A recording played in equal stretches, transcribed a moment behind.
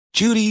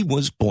Judy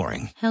was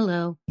boring.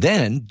 Hello.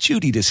 Then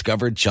Judy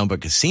discovered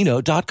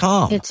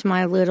ChumbaCasino.com. It's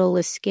my little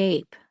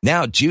escape.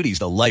 Now Judy's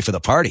the life of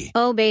the party.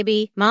 Oh,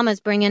 baby, mama's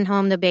bringing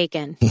home the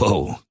bacon.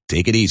 Whoa,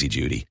 take it easy,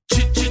 Judy.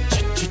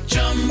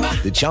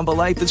 The Chumba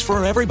life is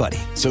for everybody.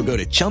 So go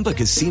to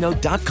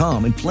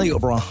ChumbaCasino.com and play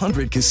over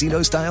 100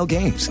 casino-style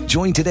games.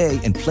 Join today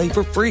and play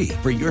for free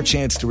for your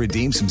chance to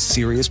redeem some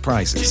serious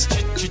prizes.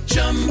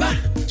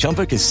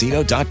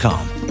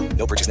 ChumbaCasino.com.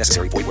 No purchase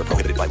necessary. Void where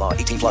prohibited by law.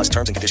 18 plus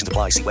terms and conditions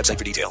apply. See website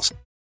for details.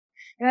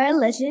 You're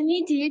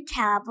listening to your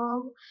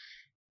Tablo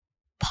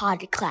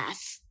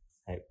podcast.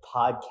 A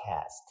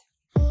podcast.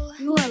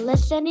 You are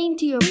listening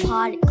to your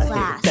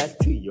podcast. That's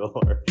to you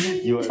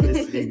are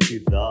listening to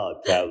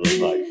the Tablo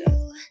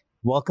podcast.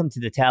 Welcome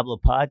to the Tablo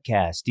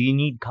podcast. Do you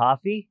need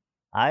coffee?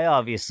 I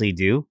obviously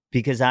do,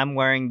 because I'm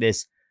wearing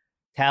this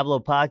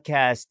Tablo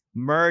podcast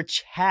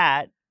merch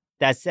hat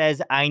that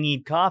says I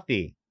need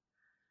coffee.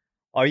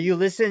 Are you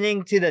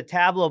listening to the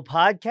Tablo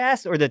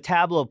podcast or the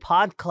Tablo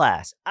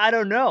podcast? I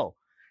don't know.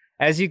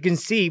 As you can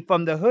see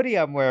from the hoodie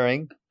I'm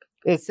wearing,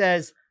 it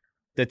says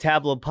the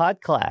Tablo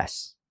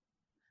podcast.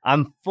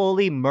 I'm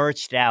fully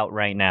merched out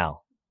right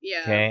now.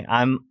 Yeah. Okay.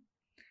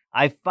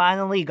 I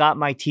finally got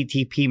my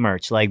TTP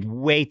merch, like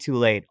way too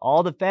late.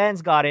 All the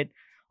fans got it.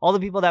 All the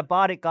people that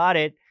bought it got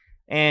it.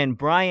 And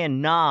Brian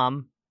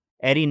Nam,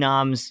 Eddie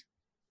Nam's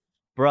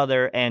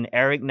brother and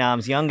Eric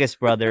Nam's youngest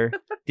brother,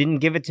 didn't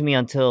give it to me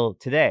until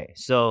today.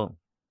 So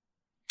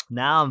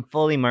now I'm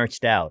fully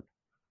merched out.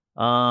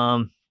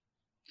 How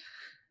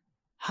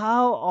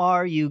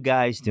are you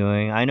guys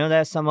doing? I know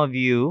that some of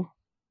you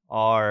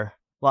are,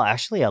 well,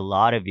 actually a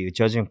lot of you,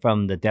 judging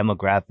from the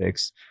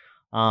demographics,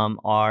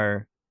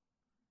 are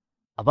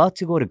about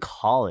to go to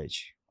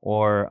college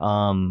or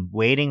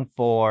waiting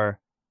for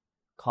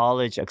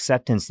college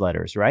acceptance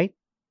letters, right?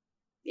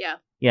 Yeah.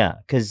 Yeah,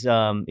 because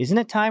isn't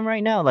it time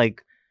right now?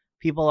 Like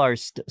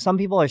some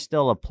people are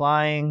still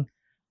applying.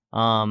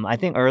 I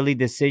think early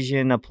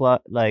decision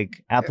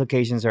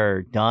applications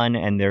are done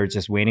and they're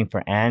just waiting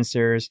for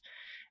answers.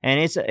 And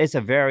it's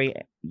a very,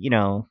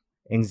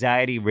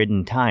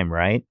 anxiety-ridden time,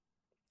 right?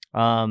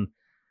 I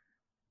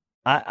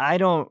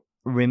don't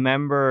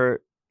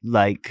remember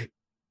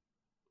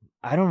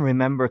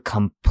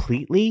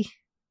completely.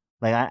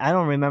 Like I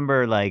don't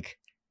remember like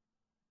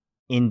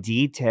in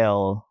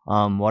detail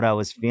what I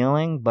was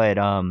feeling, but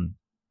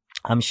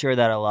I'm sure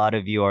that a lot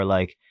of you are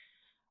like,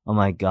 oh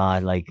my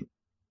God, like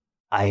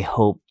I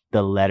hope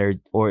the letter,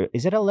 or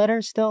is it a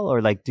letter still?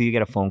 Or like, do you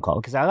get a phone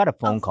call? Because I got a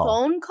phone call.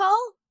 Phone call?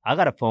 I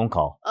got a phone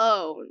call.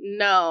 Oh,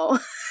 no.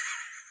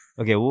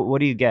 Okay, what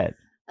do you get?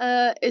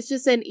 It's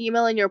just an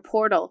email in your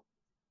portal.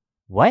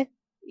 What?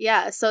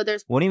 Yeah, so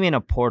there's... What do you mean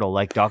a portal?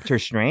 Like Doctor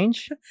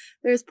Strange?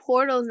 There's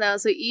portals now,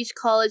 so each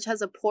college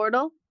has a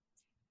portal.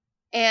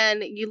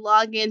 And you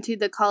log into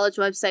the college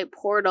website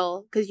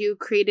portal because you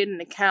created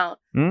an account.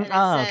 And it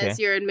says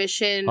your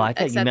admission I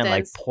thought acceptance. you meant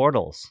like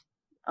portals.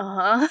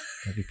 Uh-huh.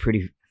 That'd be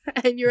pretty...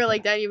 And you were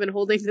like, Dad, you've been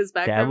holding this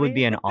back That from would me?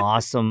 be an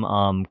awesome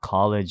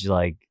college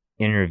like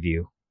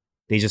interview.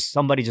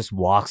 Somebody just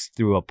walks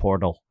through a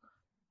portal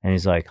and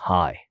he's like,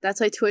 hi.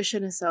 That's why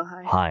tuition is so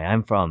high. Hi,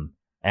 I'm from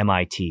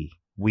MIT.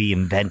 We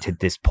invented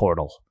this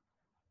portal.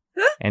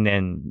 And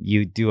then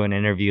you do an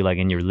interview like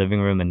in your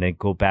living room and they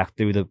go back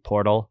through the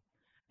portal.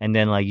 And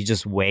then like you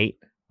just wait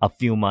a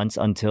few months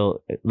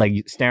until like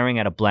staring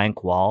at a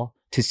blank wall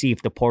to see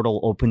if the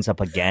portal opens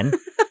up again.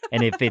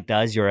 And if it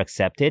does, you're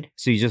accepted.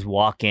 So you just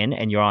walk in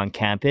and you're on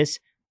campus.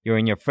 You're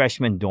in your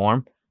freshman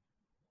dorm.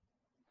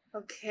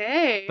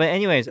 Okay. But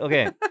anyways,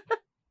 okay.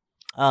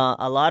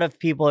 A lot of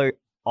people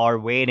are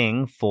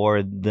waiting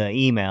for the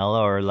email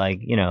or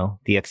like,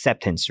 the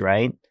acceptance,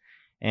 right?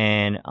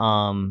 And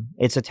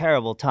it's a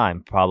terrible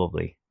time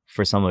probably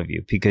for some of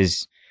you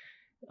because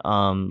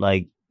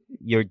like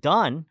you're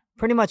done.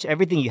 Pretty much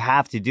everything you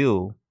have to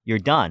do, you're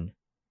done.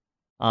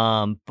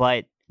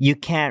 But you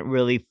can't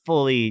really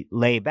fully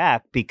lay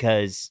back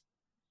because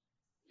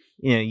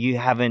you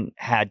haven't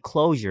had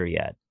closure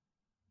yet.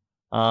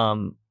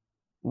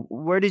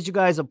 Where did you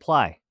guys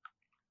apply?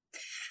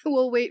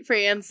 We'll wait for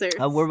answers.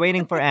 We're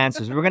waiting for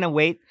answers. We're going to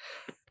wait.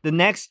 The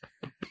next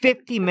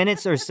 50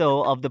 minutes or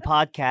so of the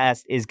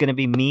podcast is going to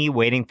be me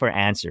waiting for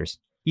answers.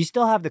 You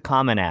still have the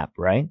Common App,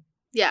 right?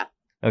 Yeah.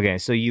 Okay,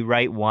 so you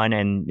write one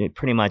and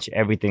pretty much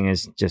everything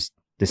is just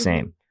the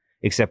same,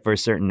 except for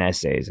certain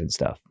essays and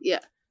stuff. Yeah.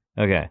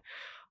 Okay.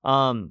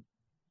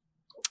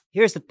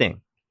 Here's the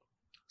thing.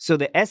 So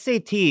the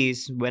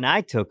SATs, when I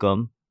took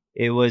them,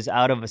 it was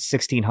out of a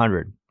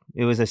 1600.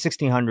 It was a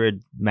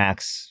 1600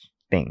 max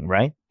thing,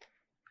 right?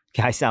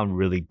 I sound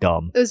really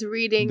dumb. It was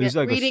reading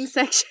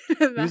section.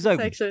 There's like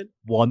section.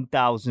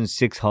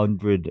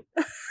 1,600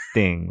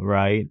 thing,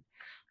 right?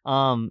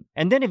 And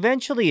then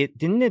eventually,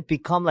 didn't it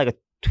become like a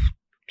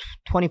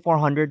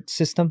 2,400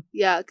 system?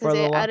 Yeah, because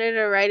they added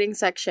a writing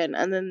section,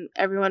 and then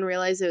everyone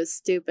realized it was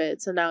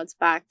stupid. So now it's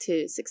back to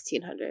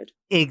 1,600.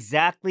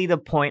 Exactly the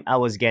point I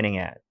was getting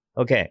at.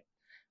 Okay,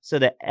 so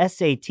the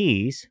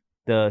SATs,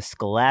 the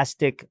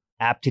Scholastic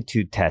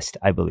Aptitude Test,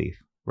 I believe,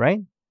 right?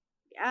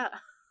 Yeah.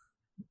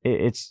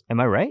 It's am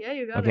I right? Yeah,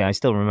 you got it. Okay, I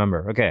still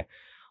remember. Okay.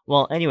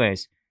 Well,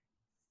 anyways,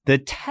 the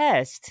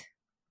test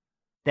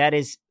that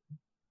is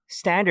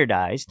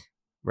standardized,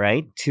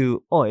 right?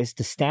 It's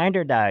the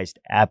standardized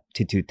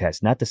aptitude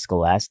test, not the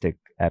scholastic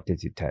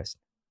aptitude test.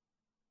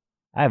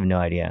 I have no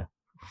idea.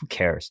 Who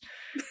cares?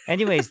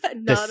 Anyways,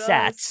 the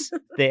SATs,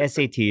 the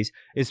SATs,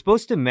 is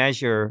supposed to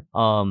measure,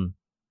 like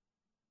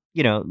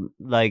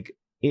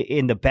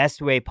in the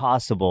best way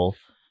possible,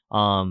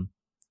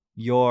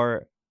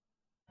 your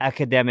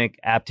academic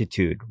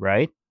aptitude,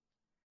 right?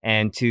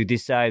 And to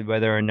decide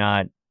whether or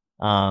not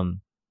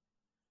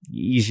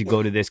you should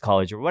go to this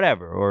college or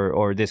whatever,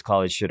 or this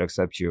college should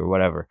accept you or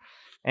whatever.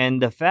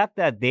 And the fact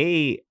that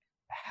they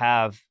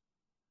have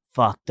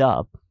fucked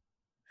up,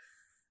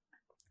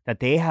 that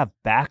they have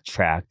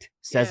backtracked,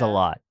 says a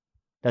lot,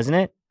 doesn't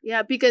it?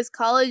 Yeah, because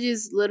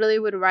colleges literally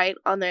would write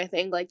on their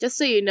thing, like, just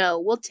so you know,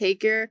 we'll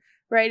take your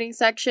writing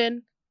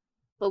section,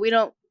 but we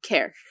don't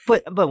care.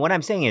 But what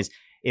I'm saying is,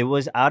 it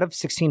was out of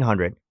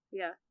 1600.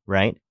 Yeah.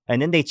 Right?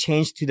 And then they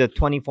changed to the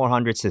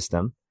 2400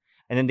 system.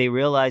 And then they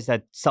realized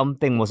that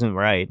something wasn't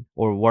right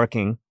or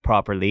working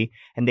properly.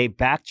 And they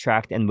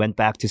backtracked and went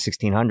back to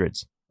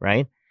 1600s.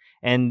 Right?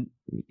 And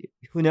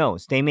who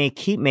knows? They may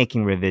keep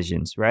making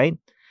revisions. Right?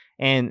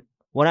 And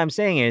what I'm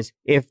saying is,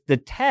 if the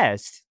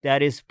test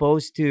that is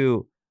supposed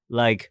to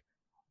like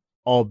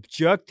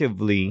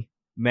objectively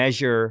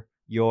measure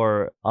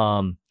your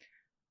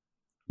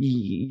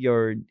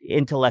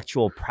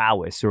intellectual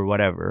prowess or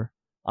whatever,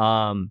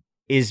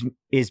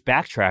 is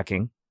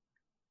backtracking,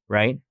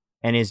 right?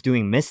 And is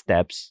doing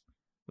missteps.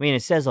 I mean,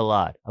 it says a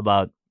lot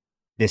about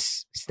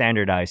this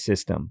standardized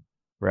system,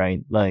 right?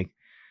 Like,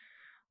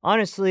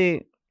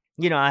 honestly,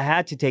 I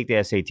had to take the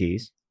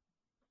SATs,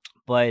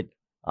 but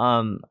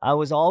I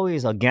was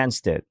always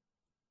against it.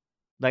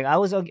 Like, I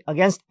was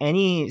against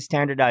any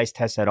standardized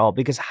tests at all,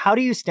 because how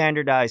do you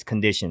standardize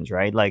conditions,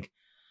 right? Like,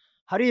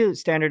 how do you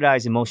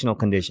standardize emotional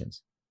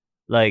conditions?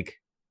 Like,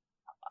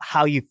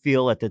 how you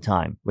feel at the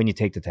time when you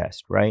take the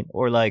test, right?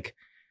 Or like,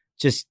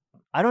 just,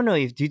 I don't know,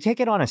 do you take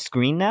it on a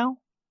screen now?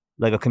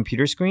 Like a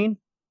computer screen?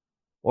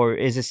 Or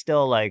is it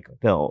still like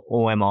the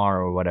OMR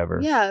or whatever?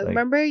 Yeah, like,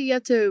 remember you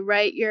have to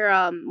write your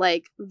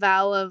like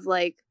vow of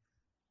like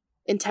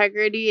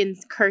integrity in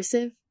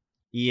cursive?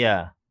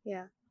 Yeah.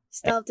 Yeah. You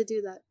still have to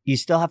do that. You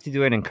still have to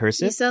do it in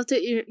cursive? You still have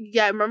to,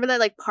 yeah, remember that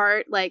like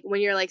part, like when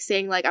you're like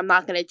saying like, I'm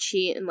not going to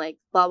cheat and like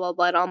blah, blah,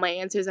 blah, and all my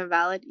answers are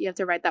valid. You have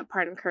to write that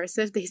part in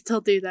cursive. They still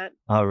do that.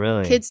 Oh,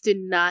 really? Kids do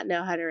not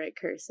know how to write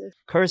cursive.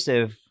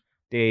 Cursive,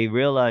 they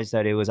realized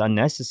that it was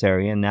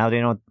unnecessary, and now they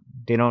don't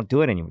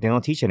do it anymore. They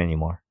don't teach it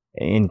anymore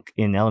in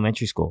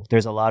elementary school.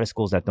 There's a lot of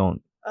schools that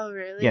don't. Oh,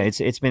 really? Yeah,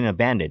 it's been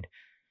abandoned.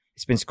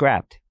 It's been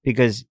scrapped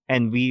because,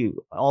 and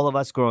all of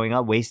us growing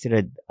up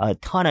wasted a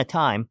ton of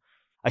time,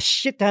 a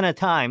shit ton of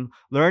time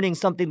learning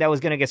something that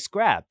was going to get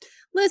scrapped.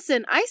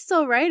 Listen, I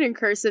still write in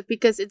cursive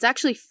because it's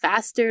actually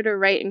faster to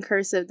write in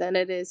cursive than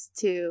it is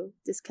to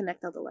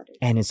disconnect all the letters.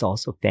 And it's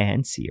also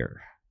fancier.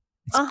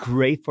 It's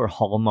great for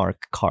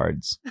Hallmark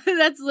cards.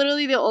 That's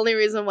literally the only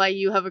reason why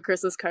you have a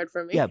Christmas card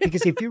for me. Yeah,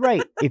 because if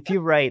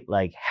you write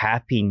like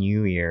Happy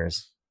New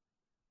Year's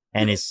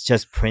and it's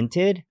just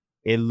printed,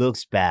 it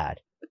looks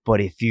bad.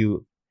 But if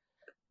you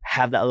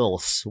have that little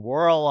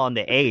swirl on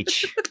the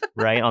H,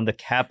 right, on the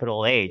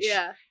capital H,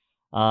 yeah,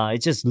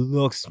 it just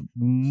looks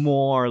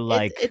more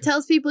like it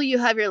tells people you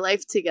have your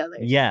life together.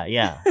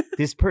 Yeah.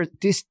 This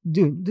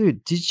dude,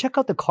 did you check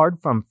out the card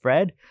from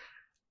Fred?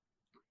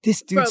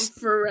 This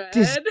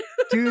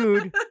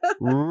dude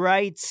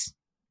writes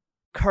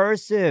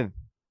cursive.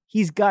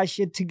 He's got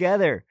shit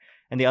together.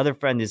 And the other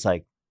friend is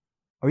like,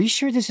 "Are you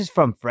sure this is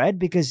from Fred?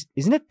 Because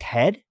isn't it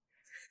Ted?"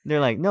 And they're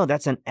like, "No,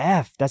 that's an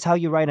F. That's how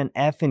you write an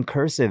F in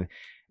cursive." And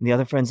the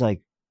other friend's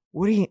like,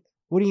 What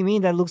do you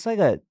mean? That looks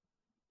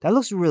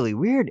really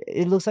weird.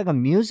 It looks like a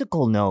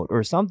musical note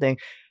or something."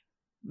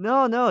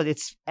 No,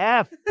 it's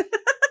F.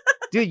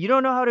 Dude, you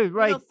don't know how to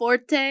write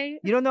forte?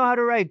 You don't know how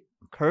to write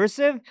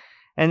cursive?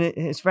 And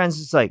his friend's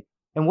just like,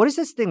 "And what is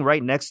this thing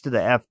right next to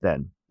the F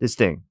then? This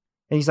thing?"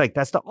 And he's like,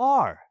 "That's the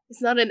R."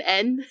 It's not an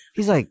N?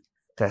 He's like,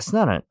 "That's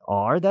not an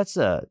R. That's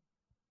the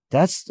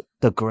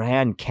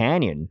Grand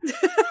Canyon."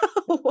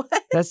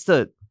 What?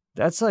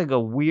 That's like a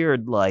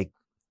weird, like,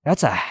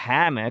 that's a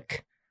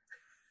hammock.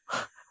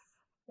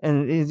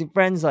 And his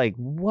friend's like,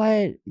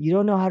 "What? You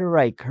don't know how to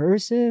write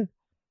cursive?"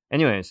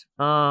 Anyways,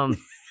 what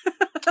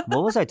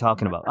was I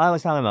talking about? I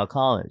was talking about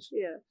college.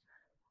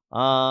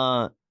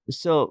 Yeah.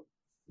 So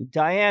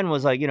Diane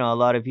was like, a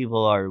lot of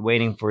people are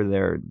waiting for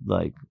their,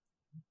 like,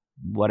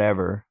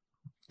 whatever,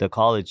 the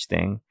college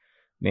thing.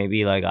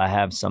 Maybe, like, I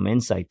have some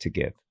insight to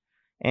give.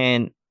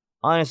 And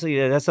honestly,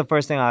 that's the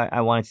first thing I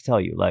wanted to tell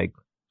you. Like,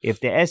 if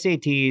the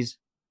SATs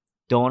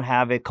don't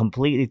have it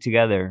completely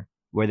together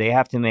where they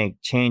have to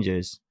make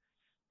changes,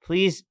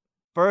 please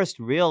first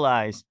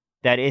realize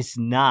that it's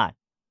not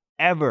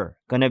ever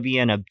going to be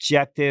an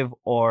objective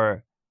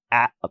or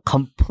a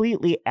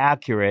completely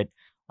accurate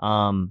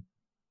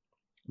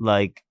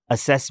like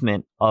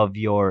assessment of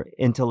your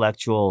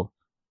intellectual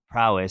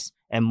prowess,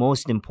 and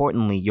most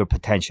importantly, your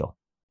potential.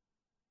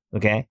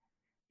 Okay?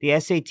 The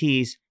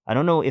SATs, I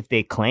don't know if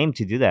they claim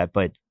to do that,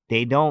 but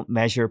they don't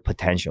measure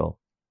potential.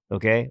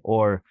 Okay?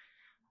 Or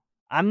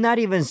I'm not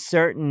even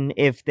certain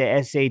if the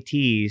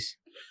SATs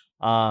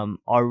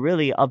are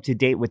really up to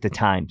date with the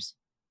times.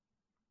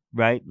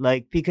 Right?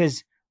 Like,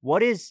 because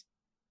what is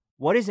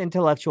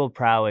intellectual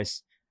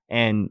prowess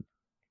and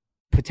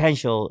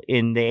potential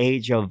in the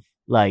age of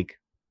like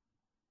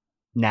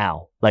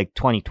now, like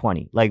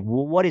 2020? Like,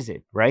 what is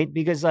it, right?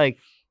 Because like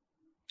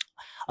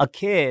a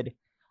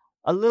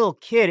little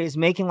kid is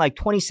making like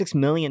 $26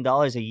 million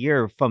a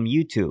year from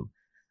YouTube.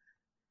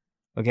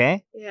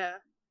 Okay? Yeah.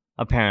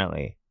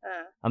 Apparently.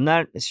 I'm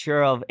not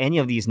sure of any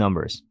of these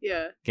numbers.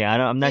 Yeah. Okay,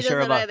 I'm not sure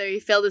about either. He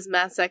failed his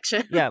math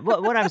section. Yeah,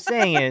 what I'm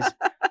saying is,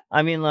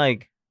 I mean,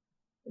 like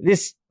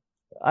this.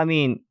 I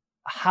mean,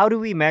 how do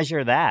we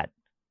measure that?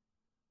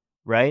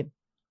 Right?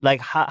 Like,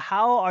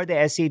 how are the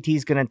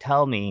SATs gonna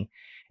tell me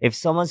if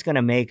someone's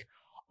gonna make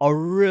a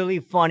really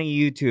funny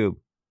YouTube,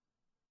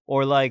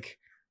 or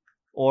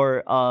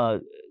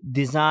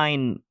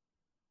design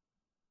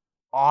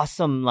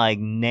awesome like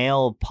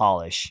nail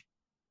polish?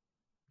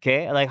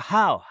 Okay, like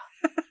how?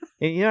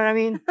 You know what I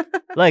mean?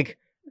 Like,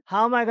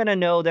 how am I gonna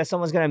know that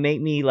someone's gonna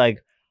make me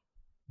like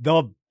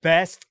the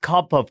best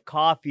cup of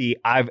coffee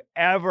I've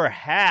ever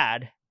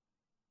had?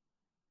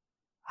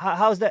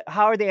 How's that?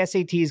 How are the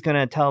SATs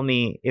gonna tell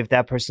me if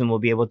that person will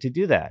be able to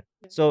do that?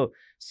 So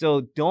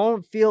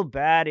don't feel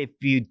bad if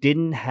you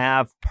didn't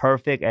have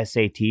perfect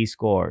SAT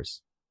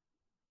scores.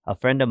 A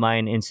friend of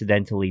mine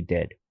incidentally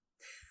did.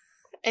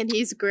 And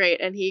he's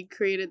great, and he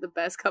created the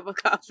best cup of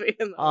coffee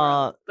in the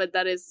world. But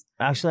that is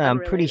actually,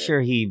 unrelated. I'm pretty sure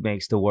he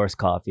makes the worst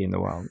coffee in the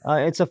world.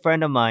 It's a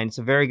friend of mine. It's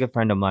a very good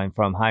friend of mine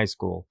from high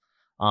school.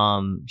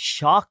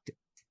 Shocked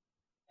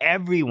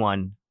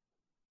everyone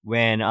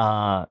when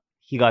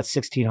he got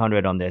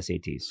 1,600 on the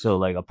SATs. So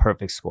like a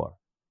perfect score.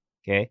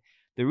 Okay.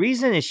 The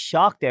reason it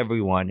shocked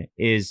everyone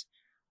is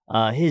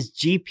his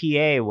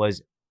GPA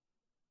was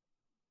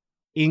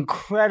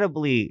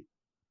incredibly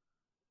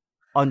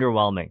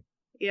underwhelming.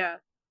 Yeah.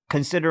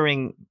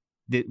 Considering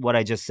what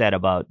I just said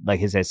about like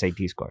his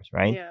SAT scores,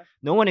 right? Yeah.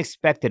 No one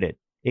expected it.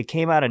 It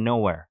came out of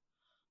nowhere.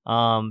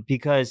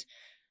 Because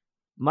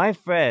my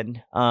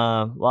friend,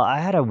 I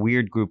had a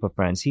weird group of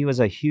friends. He was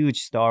a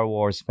huge Star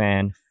Wars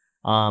fan.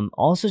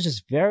 Also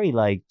just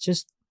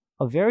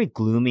a very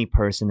gloomy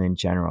person in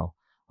general.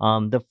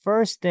 The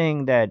first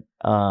thing that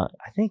I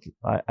think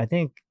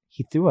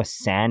he threw a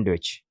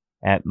sandwich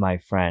at my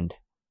friend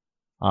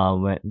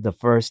when the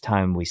first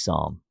time we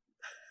saw him.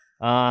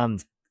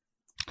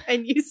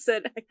 And you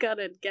said, I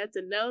gotta get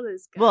to know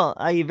this guy. Well,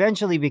 I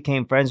eventually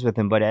became friends with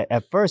him, but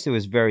at first it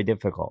was very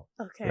difficult.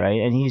 Okay.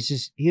 Right? And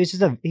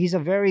he's a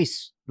very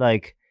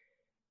like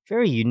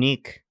very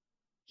unique.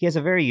 He has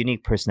a very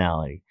unique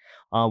personality,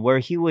 where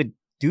he would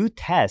do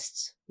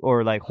tests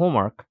or like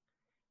homework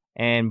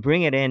and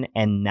bring it in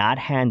and not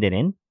hand it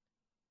in,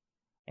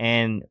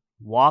 and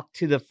walk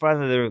to the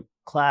front of the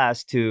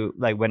class to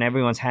like when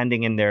everyone's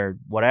handing in their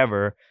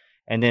whatever,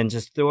 and then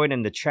just throw it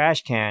in the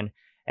trash can.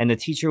 And the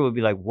teacher would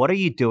be like, "What are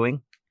you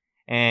doing?"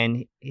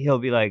 And he'll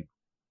be like,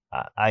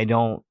 "I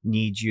don't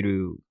need you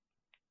to,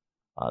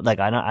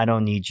 I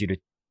don't need you to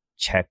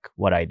check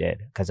what I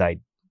did because I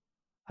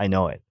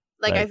know it.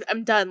 Like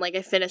I'm done. Like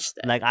I finished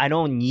it. Like I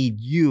don't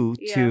need you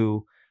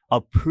to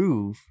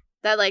approve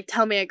that. Like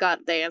tell me I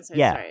got the answers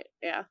right.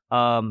 Yeah.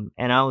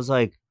 And I was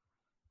like,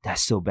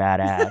 that's so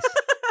badass.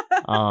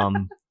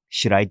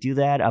 Should I do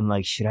that? I'm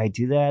like, should I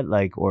do that?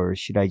 Like, or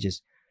should I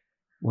just?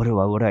 What do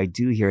I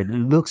do here? It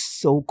looks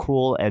so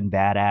cool and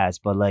badass,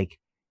 but like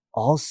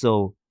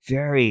also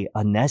very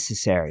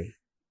unnecessary,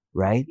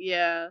 right?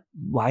 Yeah.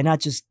 Why not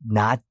just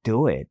not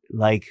do it?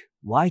 Like,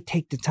 why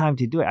take the time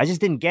to do it? I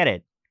just didn't get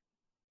it.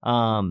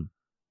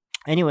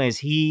 Anyways,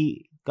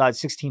 he got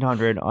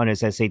 1,600 on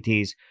his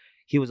SATs.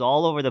 He was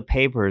all over the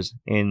papers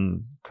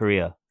in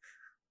Korea.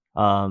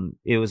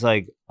 It was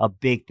like a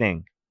big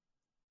thing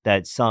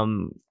that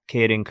some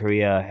kid in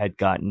Korea had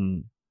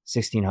gotten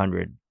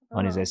 1,600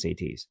 on his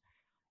SATs.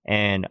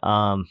 And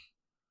and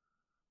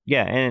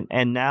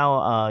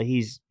now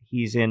he's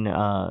in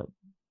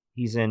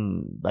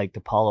like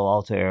the Palo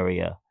Alto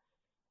area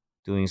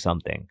doing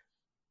something.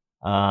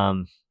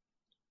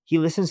 He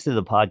listens to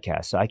the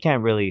podcast, so I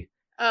can't really.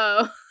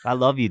 Oh, I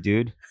love you,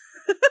 dude.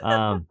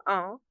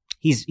 Oh,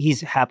 he's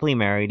happily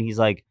married. He's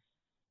a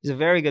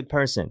very good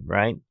person,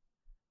 right?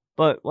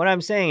 But what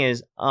I'm saying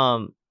is,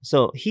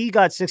 so he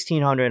got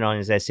 1,600 on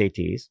his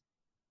SATs.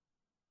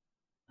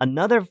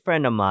 Another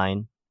friend of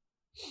mine.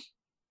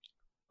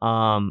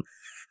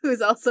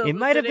 Who's also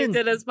listening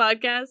to this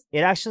podcast? It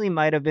actually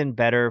might have been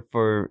better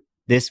for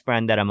this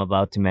friend that I'm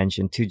about to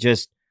mention to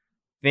just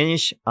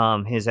finish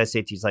his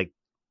SATs, like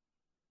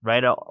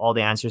write out all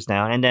the answers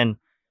down and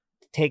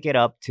take it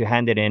up to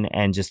hand it in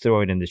and just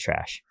throw it in the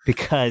trash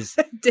because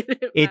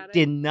it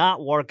did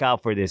not work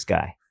out for this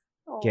guy.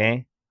 Oh.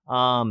 Okay.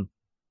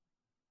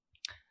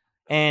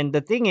 And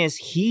the thing is,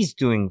 he's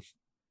doing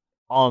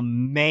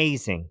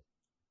amazing.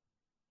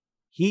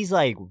 He's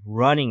like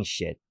running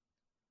shit.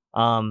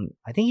 I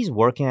think he's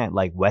working at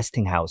like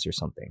Westinghouse or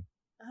something.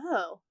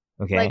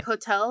 Okay. Like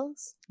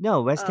hotels?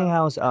 No,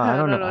 Westinghouse. I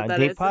don't know.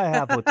 They probably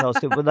have hotels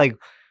too, but like,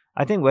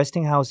 I think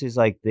Westinghouse is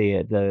like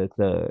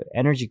the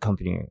energy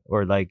company,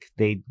 or like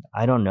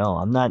I don't know.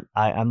 I'm not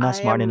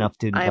smart enough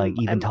to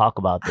even talk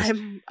about this.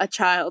 I'm a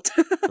child.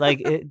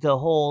 Like the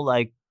whole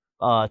like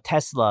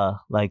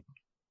Tesla, like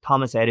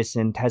Thomas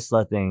Edison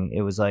Tesla thing.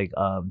 It was like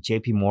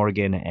J.P.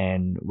 Morgan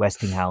and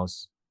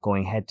Westinghouse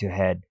going head to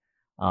head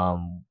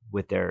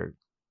with the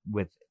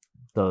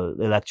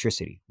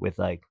electricity, with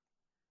like,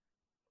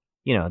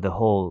 you know, the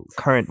whole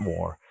current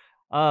war.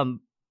 I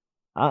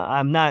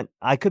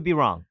could be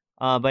wrong.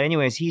 But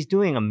anyways, he's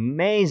doing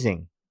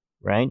amazing,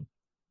 right?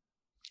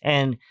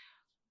 And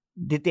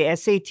did the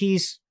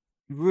SATs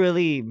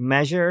really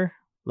measure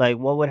like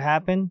what would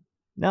happen?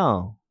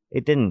 No,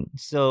 it didn't.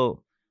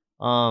 So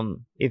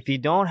if you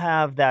don't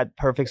have that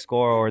perfect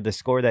score, or the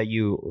score that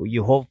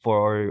you hope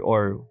for,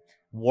 or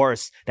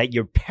worse, that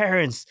your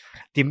parents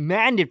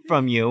demanded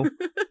from you,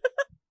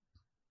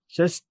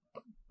 just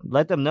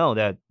let them know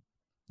that,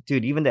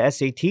 dude, even the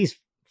SATs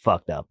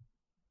fucked up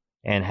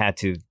and had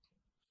to,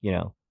 you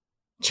know,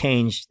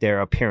 change their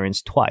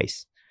appearance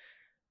twice.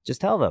 Just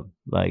tell them,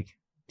 like,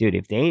 dude,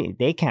 if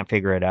they can't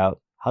figure it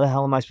out, how the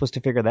hell am I supposed to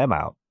figure them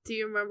out? Do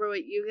you remember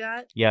what you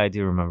got? Yeah, I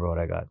do remember what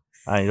I got.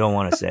 I don't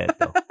want to say it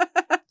though.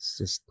 It's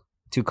just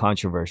too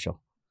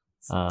controversial.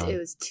 It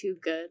was too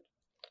good.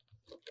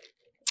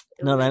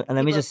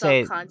 Let me just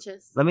say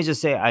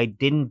I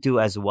didn't do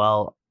as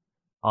well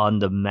on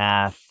the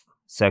math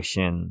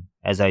section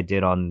as I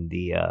did on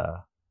the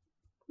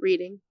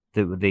reading,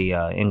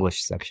 the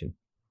English section.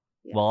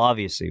 Yeah. Well,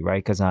 obviously,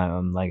 right? Because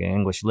I'm like an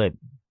English lit,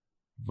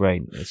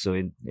 right? So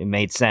it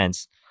made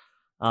sense.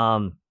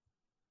 I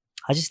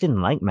just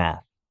didn't like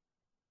math.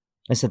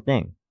 That's the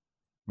thing,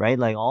 right?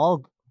 Like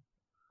all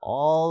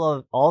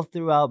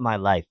throughout my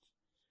life,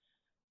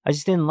 I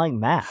just didn't like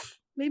math.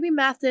 Maybe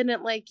math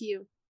didn't like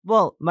you.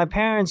 Well, my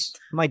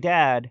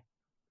dad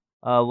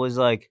was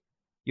like,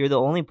 you're the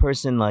only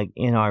person like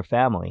in our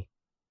family,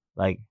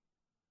 like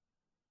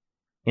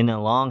in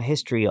a long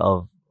history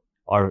of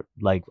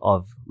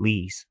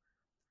Lee's,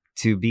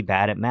 to be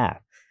bad at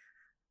math.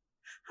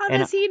 How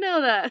does he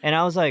know that? And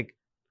I was like,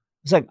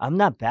 I'm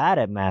not bad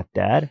at math,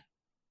 Dad.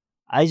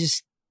 I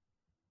just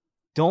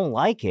don't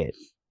like it.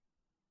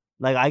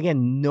 Like, I get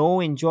no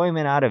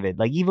enjoyment out of it.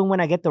 Like, even when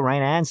I get the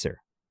right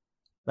answer,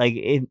 like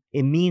it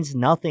means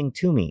nothing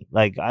to me.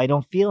 Like, I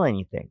don't feel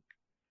anything.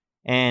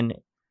 And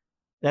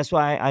that's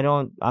why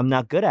I'm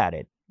not good at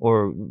it.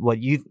 Or what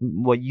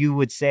you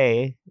would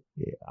say,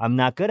 I'm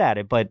not good at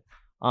it. But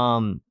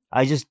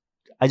I just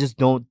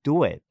don't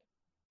do it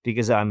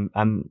because I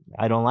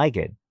don't like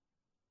it.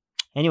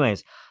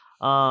 Anyways,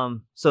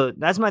 so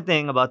that's my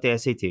thing about the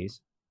SATs.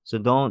 So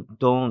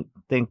don't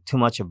think too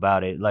much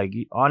about it. Like,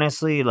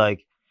 honestly,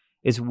 like,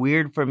 it's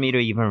weird for me to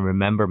even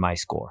remember my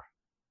score.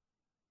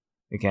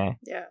 Okay?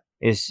 Yeah.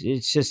 It's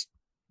just,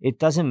 it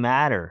doesn't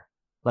matter.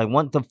 Like,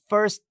 the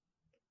first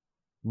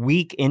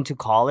week into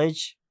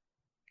college,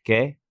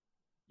 okay,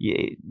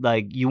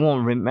 you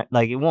won't remember,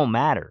 like, it won't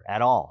matter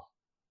at all.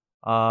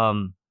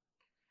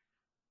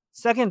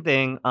 Second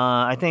thing,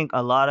 I think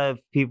a lot of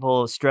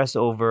people stress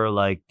over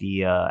like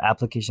the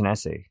application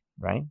essay,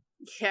 right?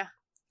 Yeah.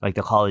 Like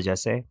the college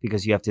essay,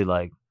 because you have to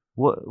like,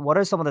 what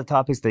are some of the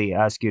topics they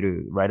ask you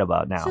to write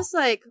about now? It's just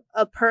like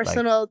a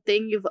personal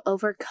thing you've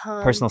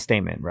overcome. Personal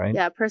statement, right?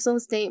 Yeah, personal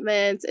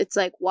statements. It's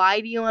like,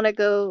 why do you want to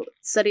go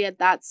study at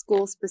that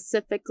school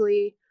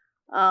specifically?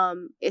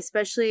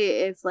 Especially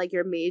if like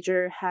your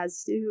major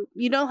has to,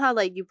 you know how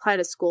like you apply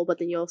to school, but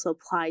then you also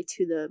apply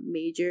to the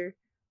major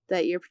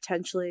that you're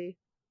potentially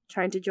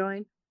trying to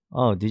join.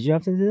 Oh, did you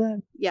have to do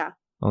that? Yeah.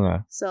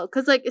 Okay. So,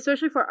 because like,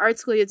 especially for art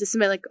school, you have to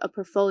submit like a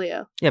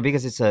portfolio. Yeah,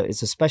 because it's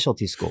a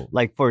specialty school.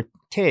 Like for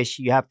Tisch,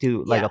 you have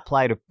to like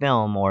apply to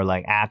film or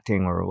like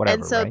acting or whatever.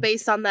 And so right?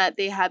 Based on that,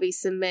 they have you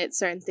submit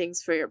certain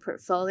things for your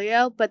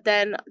portfolio. But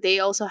then they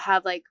also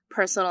have like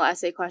personal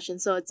essay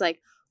questions. So it's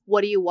like,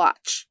 what do you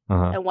watch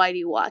and why do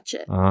you watch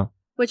it?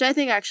 Which I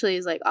think actually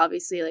is like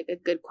obviously like a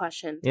good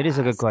question. It is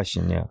a good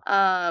question,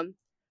 yeah.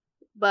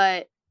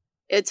 But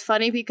it's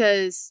funny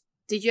because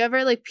did you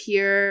ever like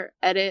peer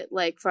edit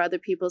like for other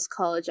people's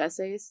college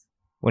essays?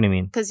 What do you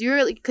mean? Because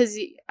you're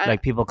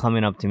like people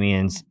coming up to me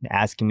and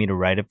asking me to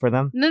write it for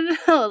them?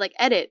 No, like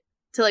edit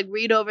to like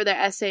read over their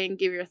essay and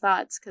give your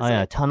thoughts. Oh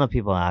yeah, a ton of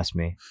people ask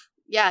me.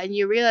 Yeah, and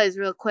you realize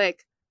real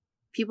quick,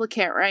 people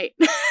can't write.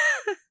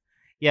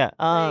 Yeah,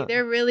 like,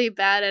 they're really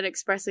bad at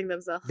expressing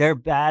themselves. They're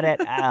bad at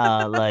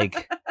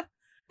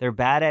they're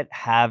bad at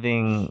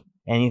having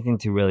anything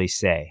to really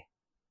say.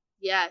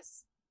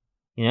 Yes.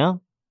 You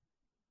know?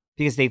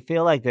 Because they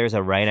feel like there's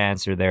a right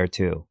answer there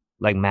too,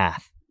 like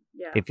math.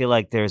 Yeah. They feel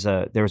like there's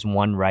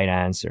one right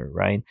answer,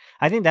 right?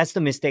 I think that's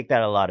the mistake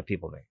that a lot of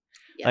people make.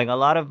 Yeah. Like a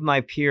lot of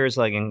my peers,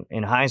 like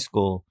in high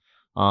school,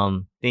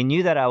 they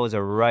knew that I was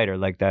a writer,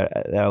 like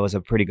that I was a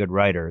pretty good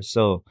writer.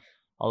 So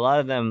a lot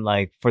of them,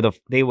 like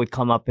they would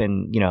come up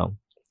and, you know,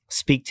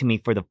 speak to me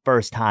for the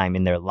first time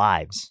in their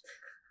lives.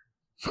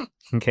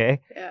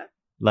 Okay. Yeah.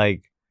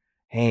 Like,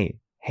 hey,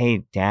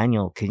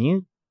 Daniel, can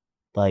you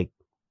like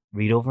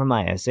read over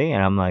my essay,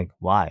 and I'm like,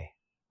 why?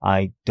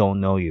 I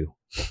don't know you.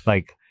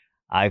 Like,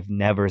 I've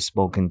never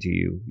spoken to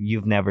you.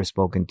 You've never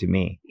spoken to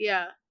me.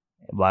 Yeah.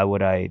 Why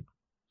would I,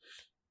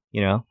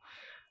 you know?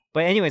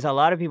 But anyways, a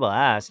lot of people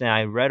asked, and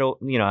I read,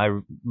 I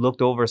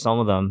looked over some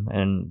of them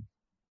and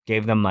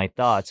gave them my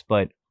thoughts.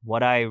 But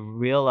what I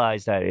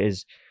realized that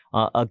is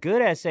a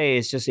good essay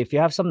is just if you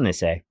have something to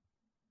say.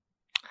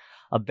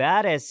 A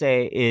bad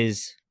essay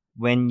is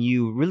when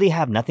you really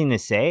have nothing to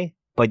say,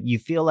 but you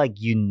feel like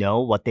you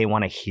know what they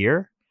want to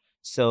hear.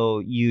 So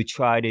you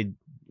try to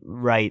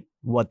write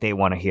what they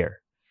want to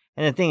hear.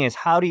 And the thing is,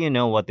 how do you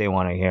know what they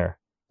want to hear?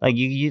 Like,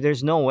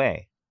 there's no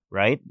way,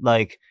 right?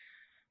 Like,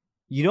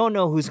 you don't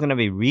know who's going to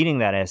be reading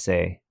that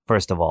essay,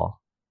 first of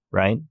all,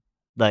 right?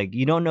 Like,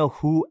 you don't know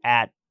who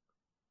at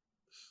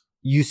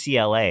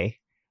UCLA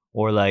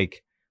or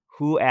like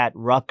who at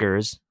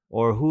Rutgers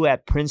or who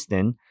at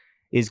Princeton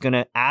is going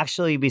to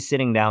actually be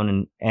sitting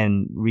down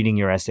and reading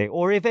your essay,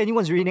 or if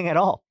anyone's reading at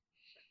all.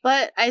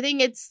 But I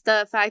think it's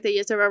the fact that you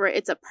have to remember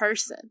it's a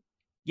person.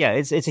 Yeah,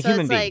 it's a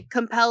human being. Like,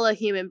 compel a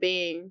human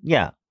being.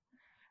 Yeah.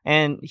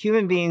 And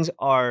human beings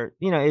are,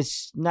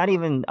 it's not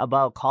even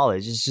about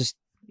college. It's just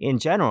in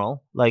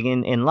general, like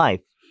in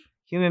life,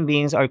 human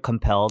beings are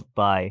compelled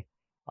by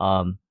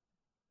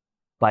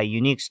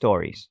unique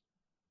stories,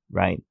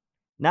 right?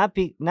 Not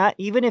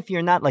even if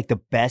you're not like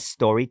the best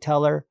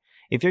storyteller.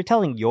 If you're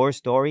telling your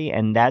story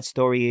and that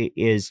story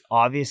is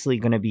obviously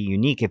going to be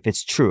unique, if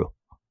it's true,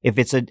 if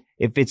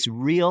it's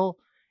real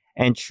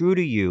and true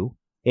to you,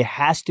 it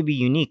has to be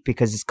unique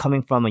because it's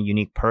coming from a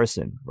unique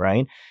person,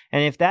 right?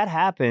 And if that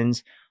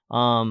happens,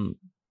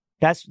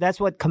 that's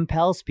what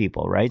compels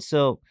people, right?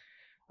 So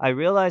I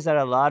realized that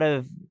a lot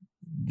of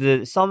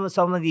some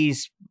of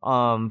these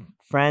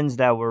friends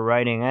that were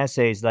writing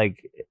essays,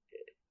 like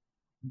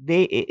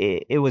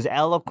it was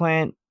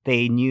eloquent.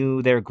 They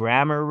knew their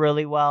grammar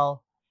really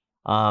well.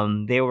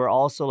 They were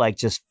also like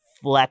just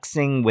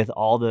flexing with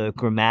all the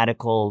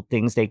grammatical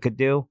things they could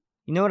do.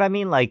 You know what I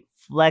mean? Like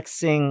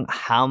flexing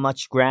how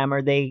much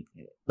grammar they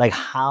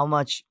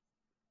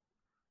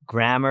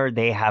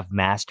have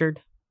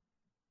mastered.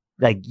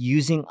 Like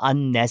using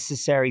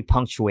unnecessary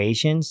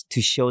punctuations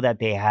to show that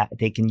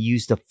they can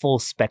use the full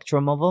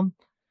spectrum of them,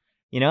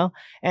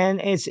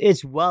 and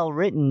it's well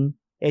written.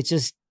 It's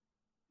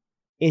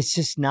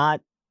just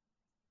not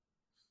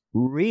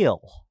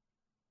real.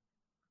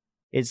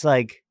 It's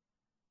like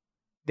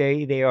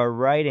they are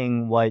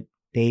writing what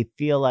they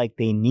feel like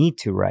they need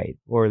to write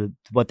or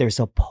what they're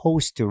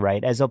supposed to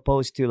write, as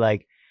opposed to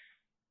like,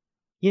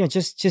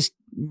 just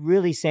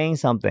really saying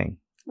something.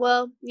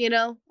 Well,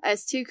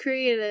 as two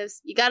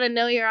creatives, you got to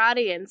know your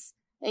audience,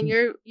 and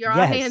your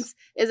audience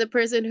is a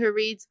person who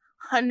reads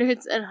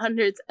hundreds and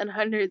hundreds and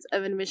hundreds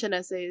of admission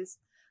essays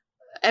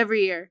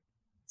every year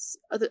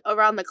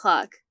around the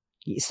clock.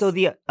 So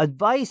the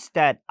advice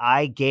that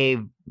I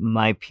gave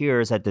my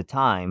peers at the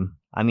time,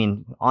 I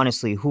mean,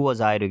 honestly, who was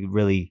I to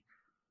really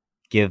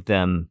give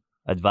them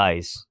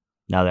advice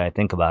now that I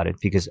think about it?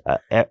 Because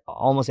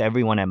almost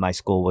everyone at my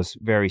school was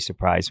very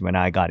surprised when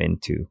I got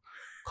into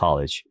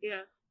college.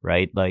 Yeah.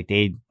 Right? Like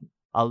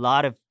a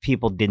lot of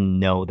people didn't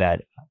know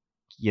that,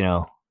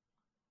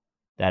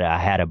 that I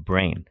had a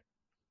brain.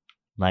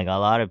 Like a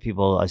lot of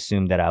people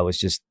assumed that I was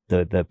just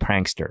the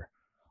prankster,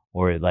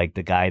 or like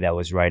the guy that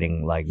was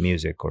writing like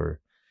music, or,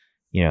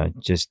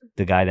 just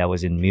the guy that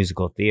was in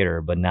musical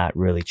theater, but not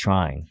really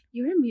trying.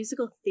 You were in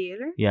musical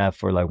theater? Yeah,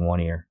 for like 1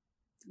 year.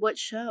 What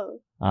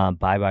show?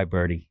 Bye Bye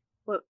Birdie.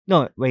 What?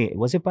 No, wait,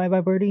 was it Bye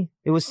Bye Birdie?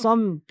 It was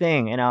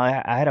something, and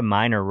I had a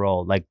minor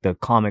role, like the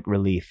comic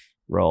relief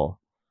role.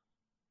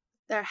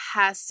 There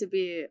has to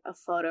be a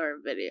photo or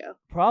video.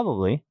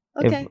 Probably.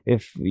 Okay.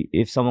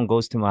 If someone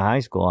goes to my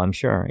high school, I'm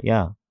sure.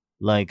 Yeah.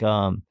 Like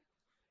I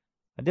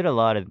did a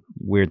lot of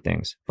weird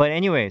things. But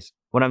anyways,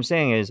 what I'm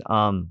saying is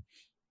the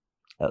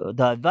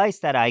advice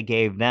that I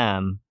gave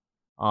them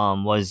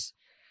was,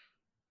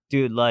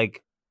 dude,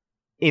 like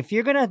if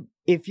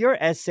your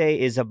essay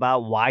is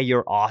about why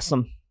you're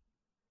awesome,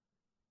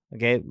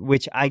 okay,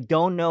 which I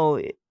don't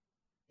know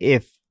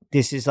if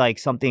this is like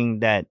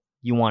something that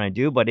you want to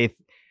do, but if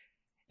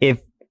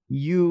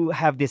you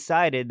have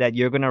decided that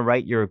you're going to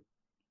write your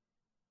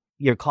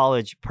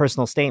college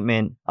personal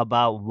statement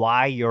about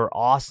why you're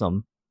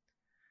awesome,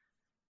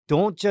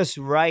 don't just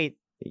write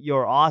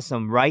you're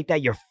awesome. Write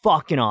that you're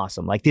fucking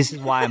awesome. Like, this is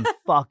why I'm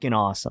fucking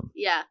awesome.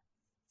 Yeah.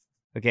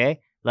 Okay?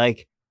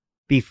 Like,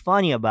 be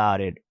funny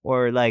about it,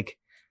 or like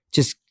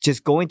just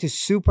go into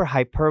super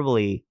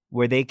hyperbole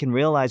where they can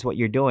realize what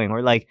you're doing,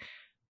 or like,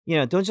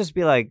 don't just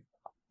be like,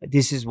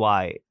 this is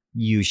why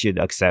you should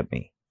accept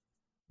me.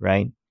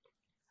 Right?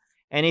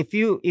 And if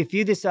you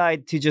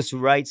decide to just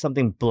write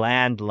something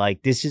bland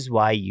like, this is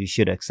why you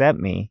should accept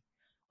me,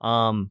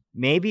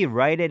 maybe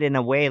write it in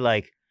a way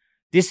like,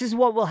 this is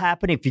what will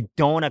happen if you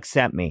don't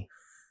accept me.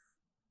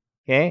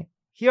 Okay?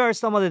 Here are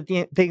some of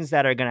the things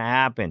that are going to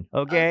happen.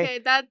 Okay? Okay,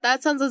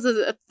 that sounds as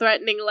a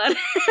threatening letter.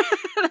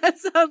 That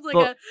sounds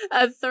like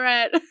a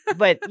threat.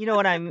 But you know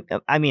what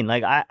I mean?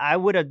 Like, I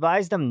would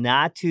advise them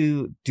not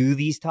to do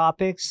these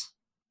topics.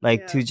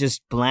 Like to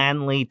just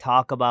blandly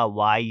talk about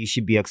why you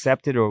should be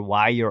accepted or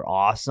why you're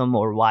awesome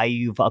or why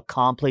you've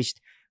accomplished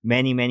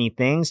many, many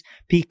things,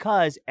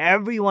 because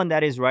everyone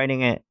that is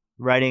writing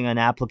an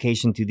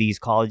application to these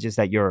colleges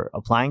that you're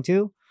applying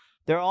to,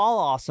 they're all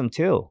awesome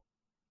too.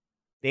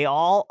 They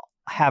all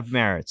have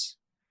merits.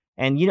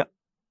 And, you know,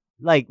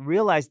 like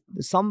realize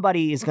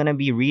somebody is going to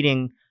be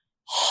reading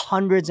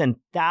hundreds and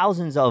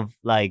thousands of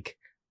like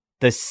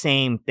the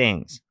same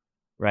things,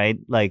 right?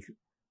 Like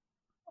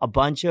a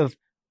bunch of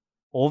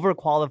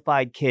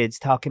overqualified kids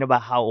talking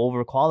about how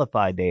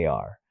overqualified they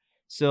are.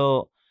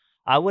 So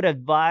I would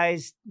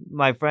advise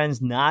my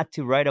friends not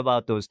to write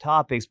about those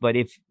topics, but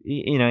if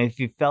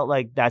you felt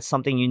like that's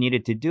something you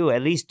needed to do,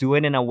 at least do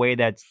it in a way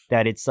that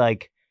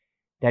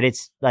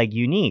it's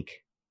unique,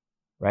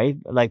 right?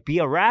 Like be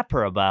a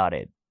rapper about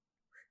it.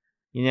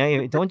 You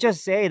know, don't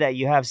just say that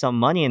you have some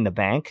money in the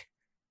bank.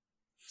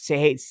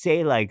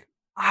 Say like,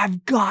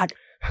 I've got,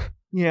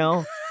 you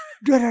know,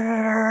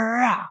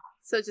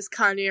 so just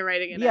Kanye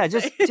writing an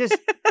essay. just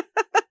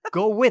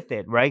go with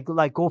it, right?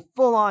 Like go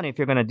full on if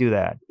you're gonna do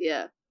that.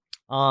 Yeah.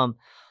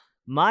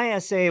 My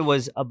essay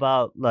was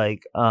about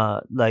like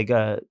my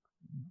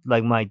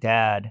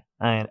dad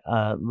and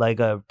like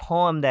a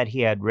poem that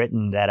he had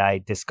written that I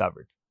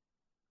discovered,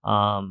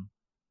 and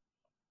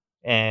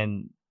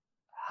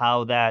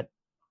how that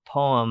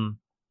poem,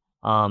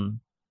 how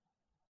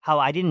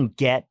I didn't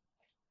get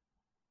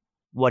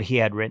what he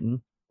had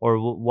written or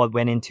what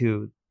went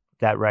into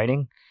that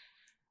writing.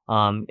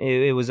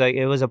 It was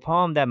a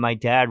poem that my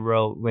dad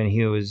wrote when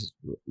he was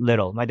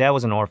little. My dad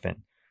was an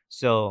orphan,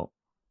 so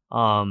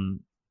you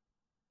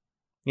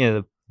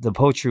know, the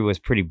poetry was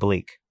pretty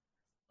bleak.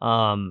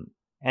 And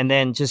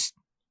then just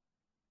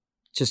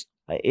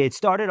it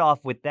started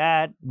off with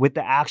that, with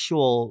the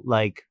actual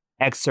like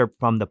excerpt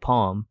from the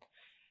poem,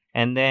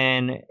 and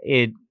then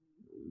it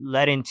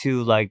led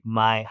into like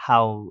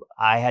how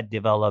I had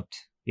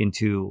developed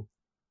into,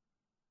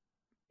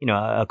 you know,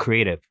 a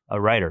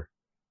writer,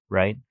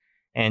 right?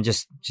 And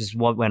just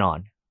what went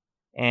on.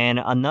 And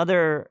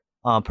another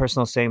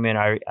personal statement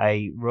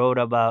I wrote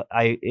about,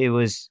 it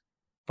was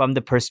from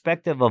the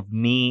perspective of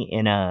me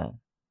in a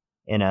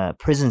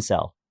prison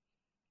cell,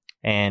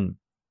 and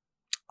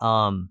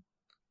I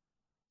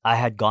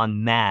had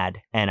gone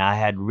mad and I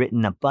had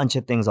written a bunch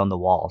of things on the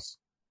walls,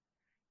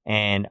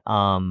 and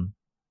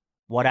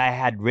what I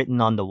had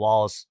written on the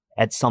walls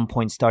at some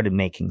point started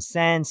making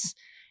sense,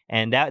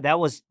 and that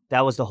was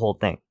the whole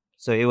thing.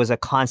 So it was a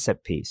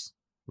concept piece,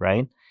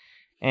 right?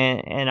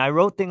 And I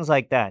wrote things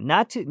like that,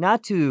 not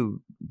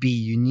to be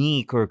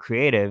unique or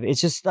creative.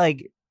 It's just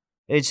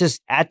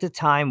at the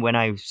time when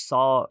I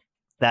saw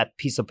that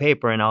piece of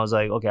paper and I was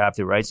like, okay, I have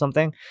to write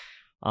something.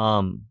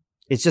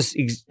 It's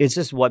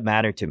just what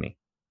mattered to me.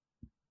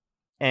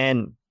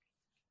 And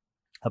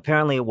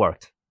apparently it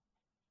worked.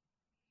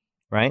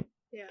 Right?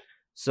 Yeah.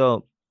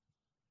 So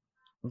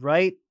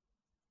write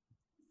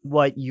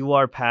what you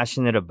are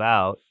passionate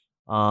about,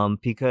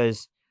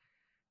 because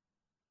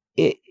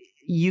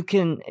you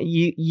can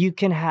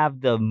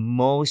have the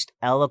most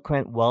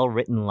eloquent,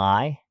 well-written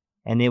lie,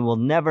 and it will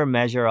never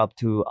measure up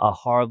to a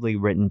horribly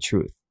written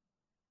truth,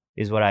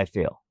 is what I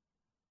feel.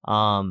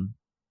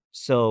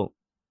 So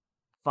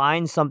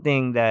find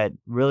something that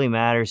really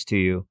matters to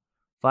you.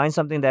 Find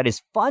something that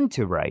is fun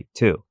to write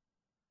too,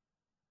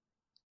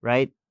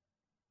 right?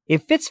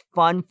 If it's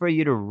fun for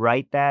you to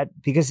write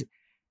that, because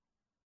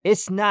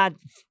it's not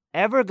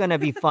ever going to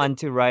be fun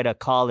to write a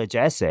college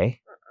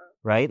essay,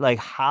 right? Like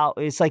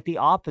it's like the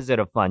opposite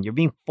of fun. You're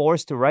being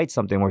forced to write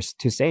something or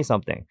to say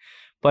something.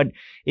 But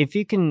if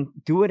you can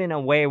do it in a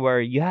way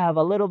where you have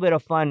a little bit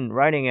of fun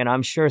writing it,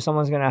 I'm sure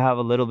someone's going to have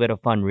a little bit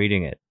of fun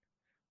reading it.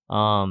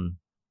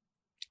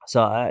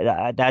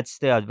 So that's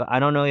I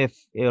don't know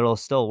if it'll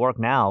still work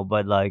now,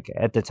 but like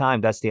at the time,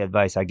 that's the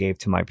advice I gave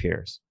to my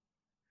peers.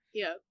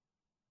 Yeah,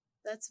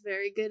 that's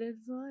very good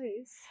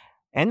advice.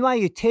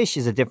 NYU Tisch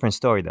is a different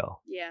story though.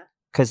 Yeah.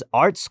 Because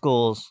art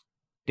schools,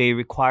 they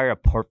require a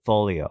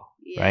portfolio,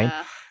 right?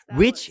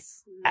 Which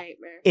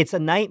nightmare. It's a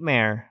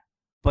nightmare,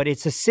 but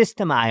it's a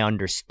system I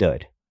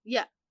understood.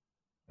 Yeah.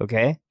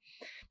 Okay?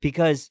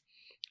 Because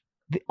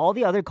all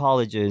the other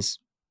colleges,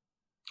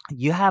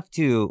 you have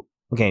to,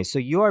 okay, so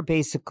you are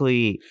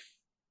basically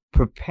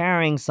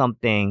preparing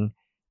something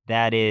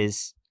that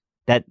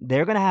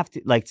they're going to have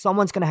to, like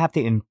someone's going to have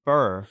to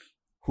infer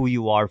who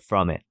you are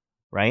from it,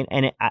 right?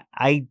 And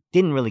I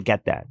didn't really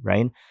get that,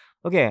 right?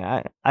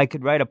 Okay, I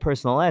could write a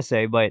personal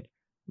essay, but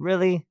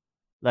really,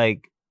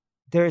 like,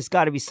 there's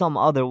got to be some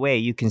other way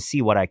you can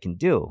see what I can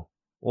do,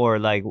 or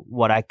like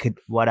what I could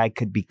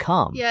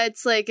become. Yeah,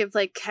 it's like if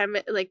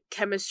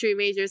chemistry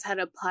majors had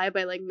to apply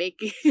by like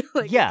making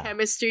a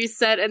chemistry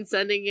set and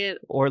sending it.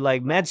 Or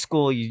like med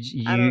school,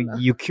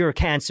 you cure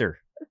cancer.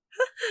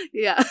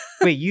 Yeah.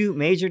 Wait, you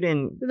majored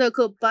in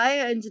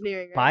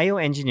bioengineering. Right?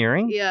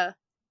 Bioengineering? Yeah.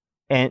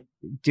 And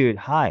dude,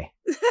 hi.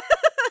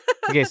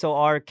 Okay, so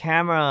our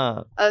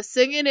camera...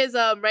 Singin is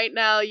right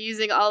now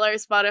using all our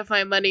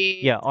Spotify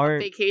money on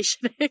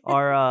vacation.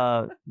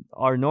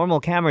 Our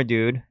normal camera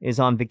dude is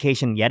on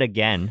vacation yet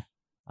again.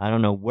 I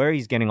don't know where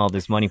he's getting all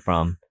this money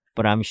from,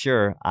 but I'm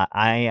sure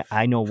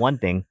I know one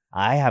thing.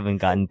 I haven't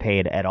gotten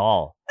paid at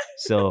all.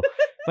 So,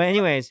 but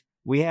anyways,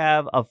 we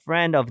have a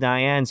friend of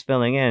Diane's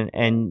filling in,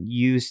 and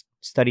you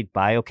studied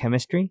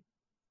biochemistry?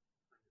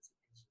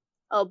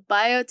 Oh,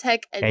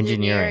 biotech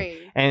engineering.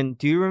 And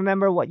do you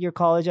remember what your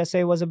college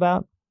essay was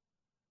about?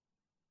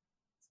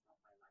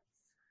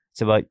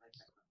 It's about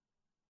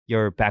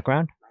your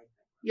background?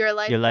 Your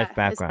life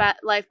background.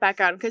 Life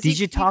background. Because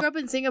he grew up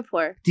in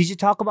Singapore. Did you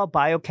talk about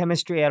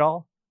biochemistry at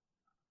all?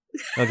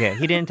 Okay,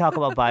 he didn't talk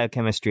about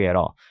biochemistry at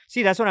all.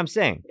 See, that's what I'm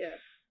saying. Yeah.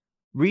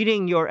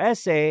 Reading your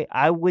essay,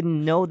 I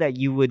wouldn't know that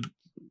you would,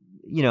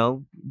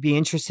 be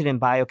interested in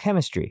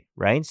biochemistry,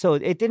 right? So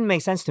it didn't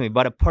make sense to me.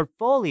 But a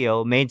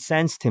portfolio made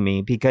sense to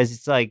me because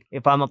it's like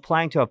if I'm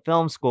applying to a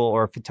film school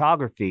or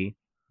photography,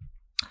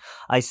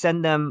 I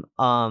send them,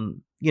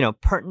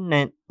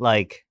 pertinent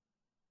like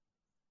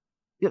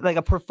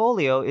a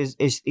portfolio is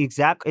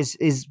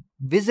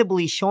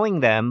visibly showing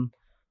them.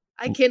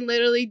 I can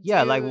literally do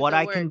like what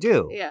I can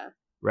do. Yeah.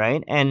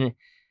 Right. And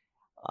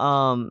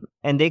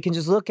they can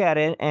just look at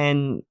it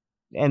and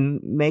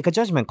make a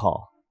judgment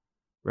call.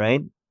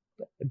 Right.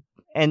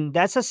 And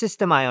that's a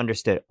system I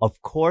understood.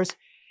 Of course,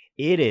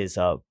 it is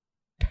a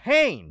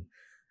pain.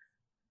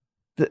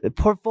 The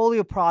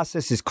portfolio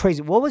process is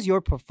crazy. What was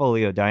your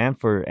portfolio, Diane,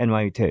 for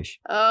NYU Tisch?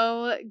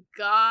 Oh,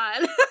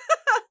 God.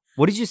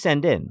 What did you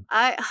send in?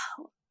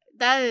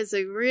 That is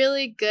a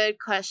really good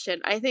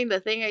question. I think the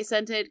thing I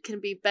sent in can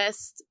be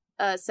best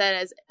said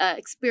as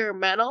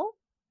experimental.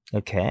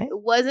 Okay.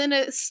 It wasn't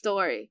a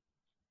story.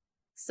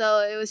 So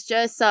it was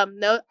just at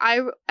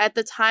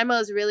the time I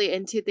was really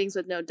into things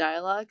with no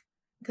dialogue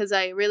because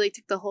I really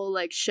took the whole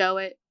like show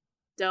it,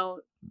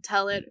 don't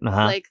tell it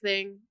like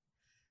thing.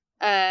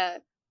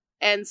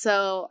 And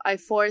so I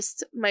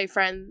forced my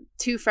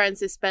two friends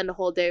to spend a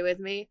whole day with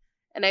me.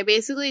 And I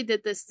basically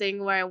did this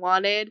thing where I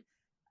wanted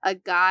a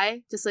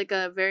guy, just like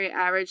a very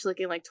average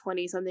looking like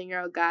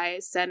 20-something-year-old guy,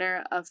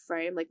 center of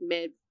frame, like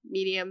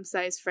medium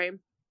sized frame.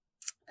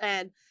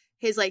 And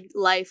his like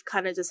life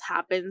kind of just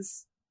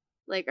happens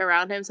like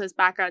around him. So his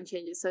background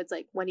changes. So it's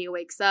like when he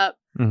wakes up,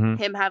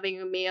 him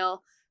having a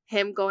meal,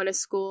 him going to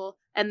school.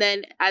 And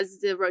then as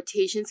the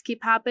rotations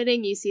keep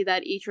happening, you see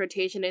that each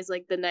rotation is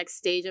like the next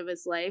stage of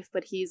his life,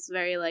 but he's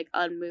very like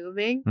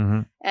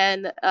unmoving.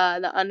 And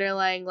the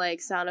underlying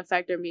like sound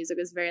effect or music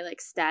is very like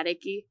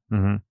staticky,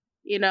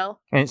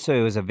 And so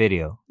it was a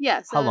video.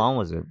 Yeah. So, how long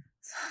was it?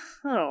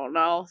 I don't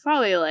know.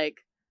 Probably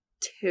like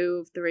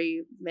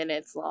 2-3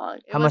 minutes long.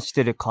 How much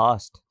did it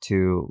cost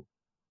to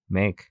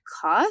make?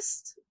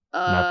 Cost?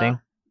 Nothing?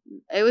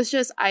 It was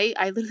just I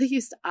literally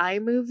used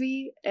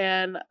iMovie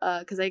and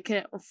because I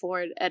couldn't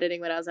afford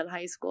editing when I was in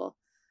high school,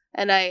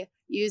 and I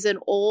used an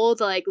old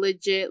like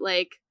legit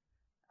like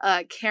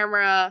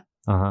camera,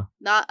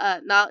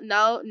 not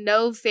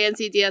no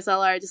fancy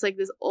DSLR, just like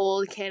this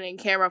old Canon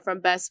camera from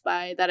Best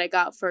Buy that I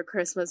got for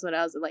Christmas when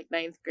I was in like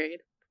 9th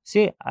grade.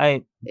 See,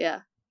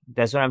 yeah,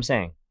 that's what I'm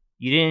saying.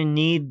 You didn't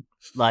need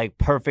like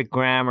perfect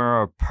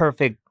grammar or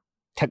perfect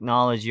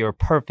technology or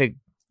perfect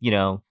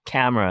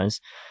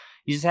cameras.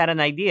 You just had an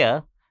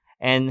idea,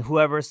 and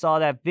whoever saw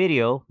that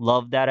video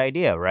loved that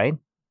idea, right?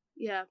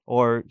 Yeah.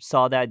 Or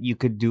saw that you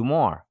could do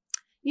more.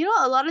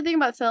 A lot of thing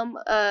about film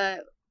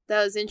that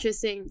was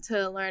interesting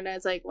to learn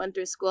as I went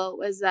through school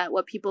was that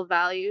what people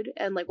valued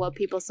and like what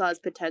people saw as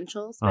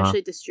potential,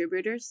 especially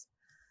distributors.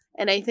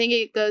 And I think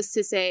it goes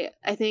to say,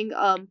 I think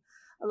a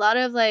lot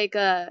of like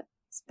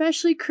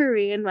especially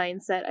Korean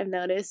mindset I've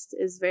noticed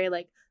is very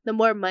like the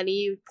more money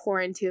you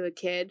pour into a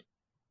kid,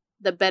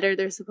 the better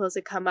they're supposed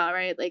to come out,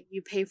 right? Like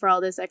you pay for all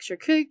this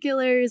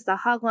extracurriculars, the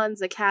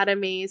hagwons,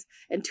 academies,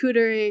 and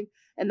tutoring,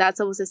 and that's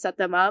supposed to set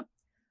them up.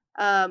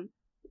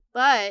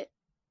 But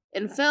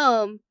in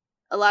film,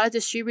 a lot of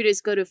distributors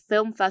go to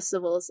film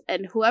festivals,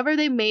 and whoever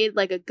they made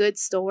like a good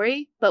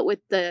story, but with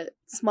the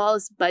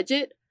smallest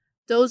budget,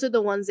 those are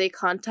the ones they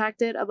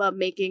contacted about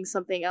making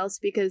something else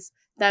because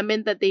that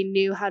meant that they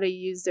knew how to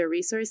use their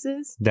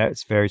resources.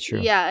 That's very true.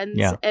 Yeah,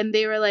 and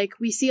they were like,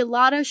 we see a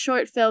lot of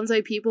short films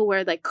by people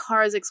where like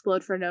cars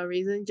explode for no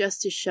reason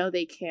just to show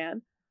they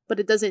can, but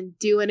it doesn't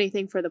do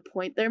anything for the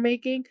point they're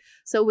making.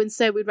 So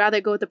instead, we'd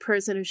rather go with the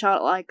person who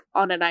shot like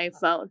on an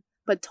iPhone,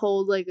 but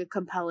told like a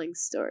compelling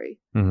story.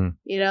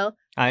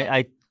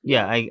 I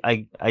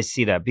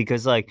see that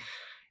because like,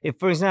 if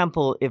for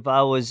example, if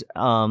I was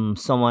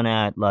someone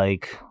at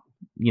like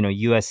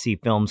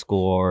USC Film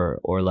School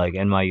or like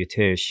NYU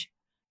Tisch,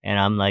 and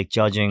I'm like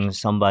judging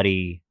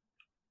somebody,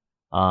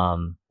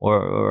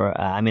 or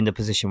I'm in the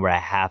position where I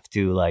have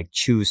to like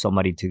choose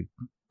somebody to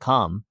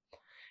come,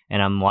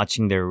 and I'm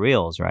watching their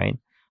reels, right?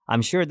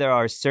 I'm sure there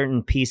are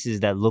certain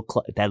pieces that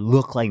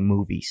look like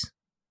movies,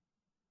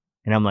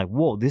 and I'm like,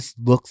 whoa, this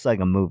looks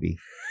like a movie.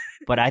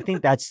 But I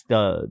think that's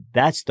the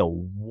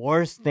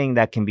worst thing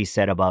that can be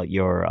said about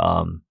your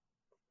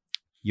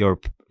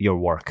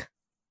work,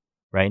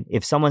 right?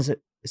 If someone's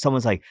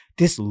like,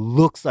 this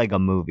looks like a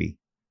movie,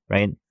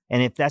 right?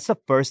 And if that's the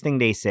first thing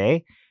they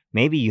say,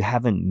 maybe you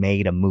haven't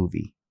made a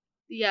movie.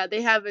 Yeah,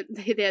 they haven't.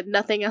 They had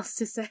nothing else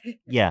to say.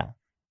 Yeah.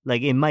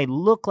 Like it might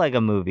look like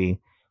a movie,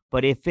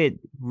 but if it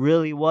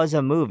really was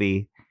a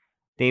movie,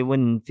 they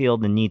wouldn't feel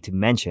the need to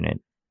mention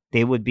it.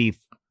 They would be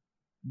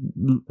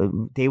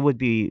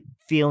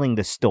feeling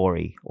the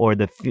story or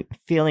the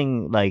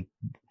feeling like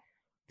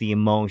the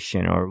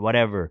emotion or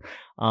whatever.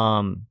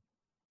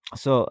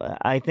 So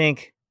I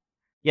think,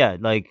 yeah,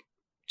 like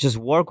just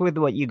work with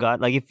what you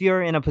got. Like if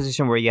you're in a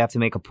position where you have to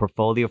make a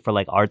portfolio for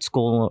like art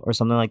school or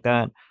something like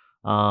that,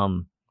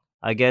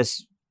 I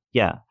guess,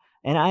 yeah.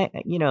 And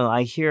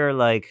I hear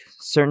like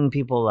certain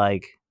people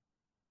like,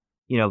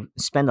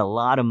 spend a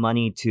lot of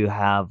money to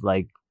have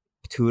like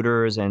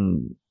tutors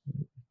and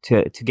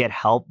to get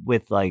help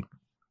with like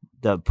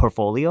the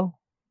portfolio.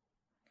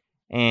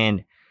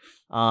 And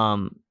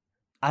I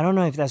don't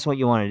know if that's what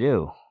you want to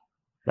do.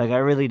 Like I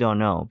really don't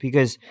know,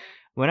 because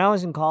when I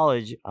was in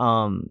college,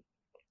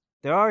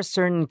 there are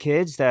certain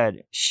kids that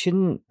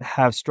shouldn't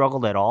have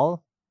struggled at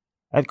all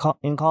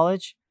in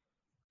college,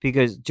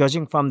 because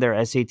judging from their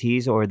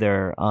SATs or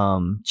their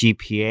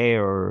GPA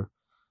or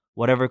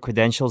whatever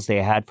credentials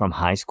they had from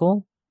high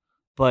school,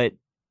 but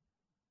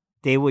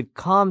they would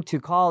come to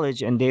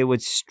college and they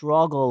would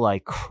struggle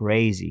like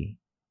crazy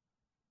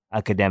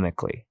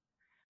academically.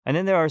 And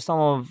then there are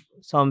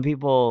some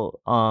people,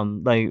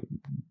 like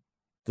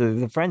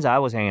the friends I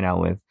was hanging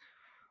out with,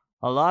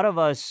 a lot of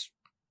us,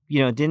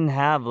 didn't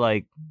have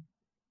like,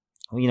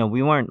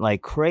 we weren't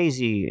like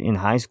crazy in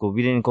high school.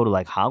 We didn't go to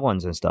like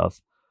hagwons and stuff,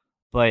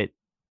 but,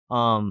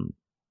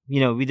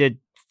 we did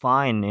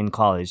fine in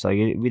college. Like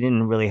we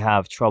didn't really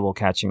have trouble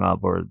catching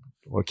up or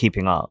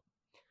keeping up.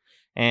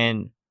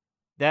 And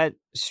that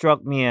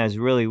struck me as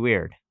really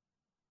weird,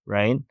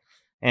 right?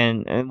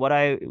 And what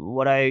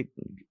I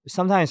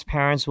sometimes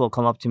parents will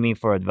come up to me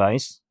for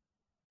advice,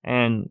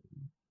 and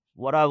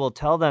what I will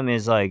tell them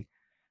is like,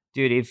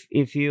 dude,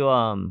 if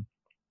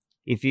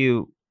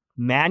you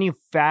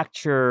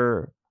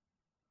manufacture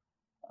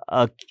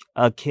a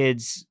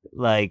kid's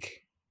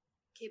like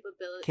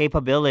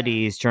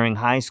capabilities during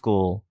high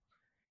school,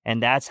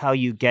 and that's how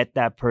you get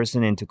that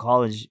person into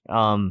college,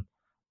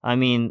 I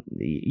mean,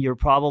 you're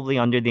probably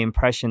under the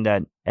impression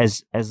that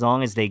as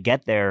long as they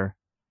get there,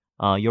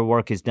 your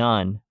work is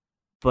done.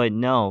 But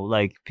no,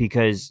 like,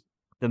 because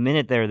the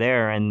minute they're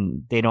there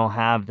and they don't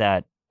have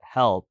that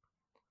help,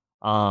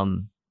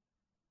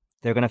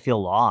 they're going to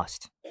feel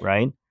lost,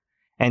 right?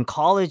 And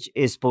college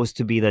is supposed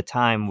to be the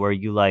time where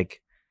you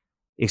like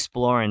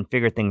explore and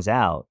figure things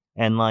out.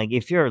 And like,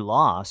 if you're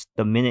lost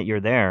the minute you're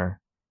there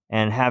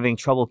and having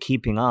trouble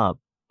keeping up,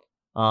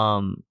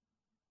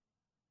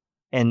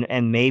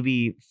 and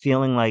maybe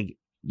feeling like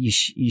you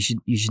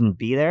shouldn't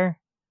be there,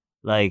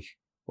 like,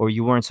 or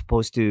you weren't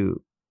supposed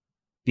to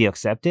be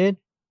accepted.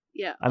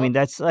 Yeah. I mean,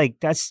 that's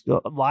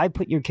why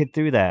put your kid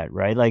through that,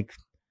 right? Like,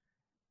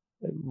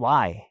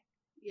 why?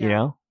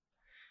 Yeah.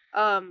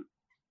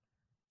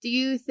 Do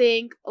you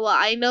think, well,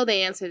 I know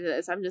the answer to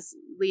this. I'm just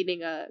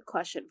leading a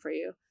question for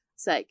you.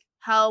 It's like,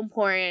 how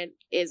important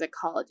is a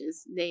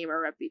college's name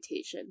or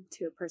reputation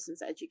to a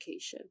person's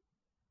education?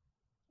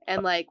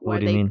 And like where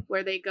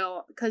they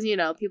go, because a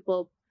lot of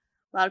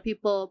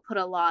people put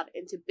a lot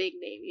into big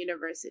name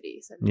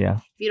universities, and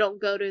if you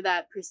don't go to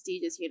that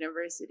prestigious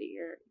university,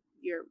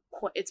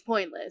 it's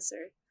pointless,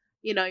 or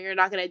you're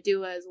not gonna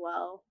do as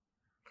well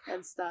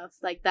and stuff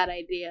like that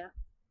idea.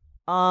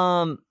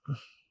 Well,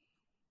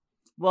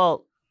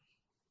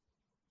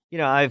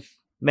 I've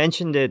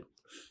mentioned it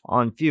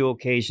on few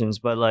occasions,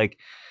 but like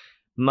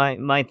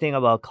my thing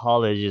about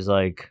college is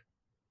like,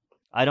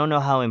 I don't know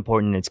how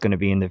important it's going to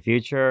be in the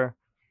future.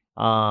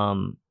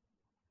 But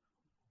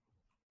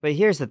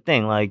here's the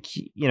thing, like,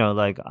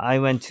 like I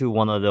went to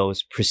one of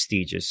those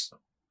prestigious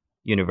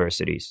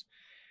universities,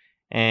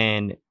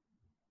 and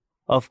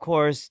of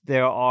course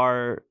there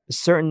are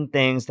certain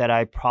things that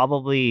I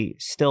probably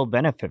still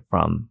benefit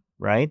from,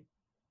 right?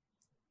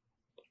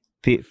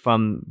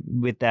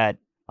 With that,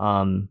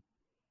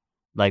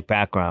 like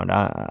background,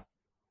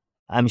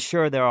 I'm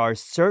sure there are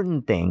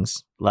certain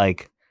things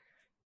like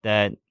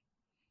that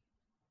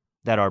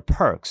are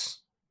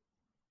perks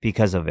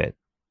because of it.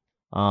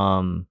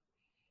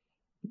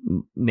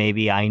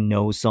 Maybe I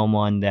know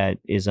someone that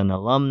is an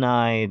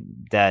alumni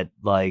that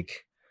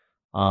like,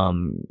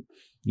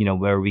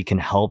 where we can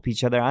help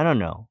each other. I don't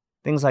know,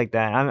 things like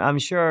that. I'm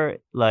sure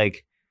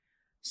like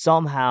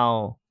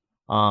somehow,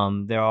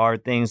 there are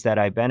things that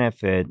I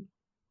benefit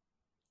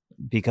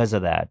because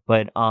of that.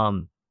 But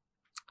I'm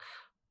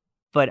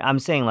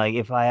saying like,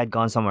 if I had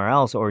gone somewhere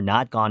else or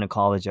not gone to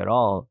college at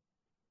all,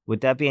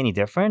 would that be any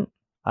different?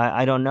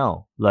 I don't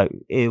know. Like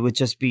it would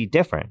just be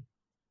different,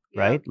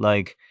 right?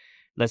 Like,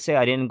 let's say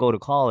I didn't go to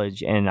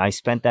college and I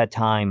spent that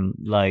time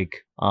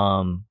like,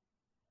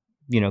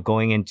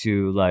 going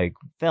into like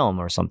film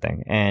or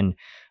something, and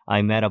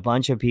I met a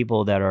bunch of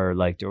people that are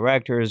like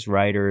directors,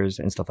 writers,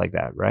 and stuff like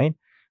that, right?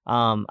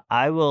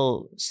 I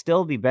will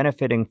still be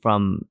benefiting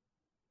from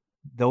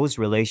those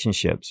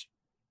relationships,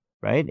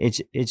 right?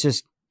 It's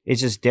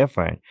just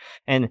different.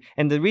 And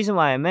the reason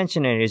why I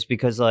mention it is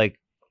because like,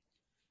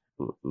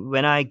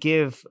 when I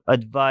give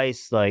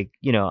advice, like,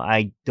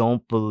 I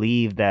don't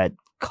believe that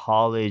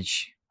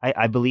college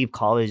I believe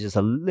college is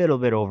a little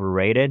bit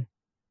overrated.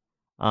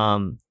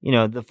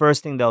 The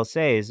first thing they'll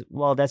say is,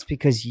 well, that's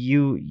because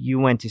you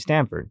went to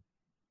Stanford.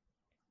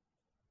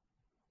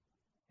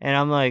 And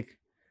I'm like,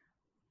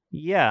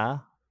 yeah,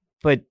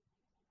 but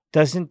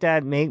doesn't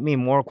that make me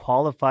more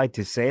qualified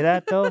to say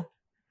that though?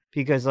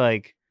 Because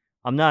like,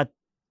 I'm not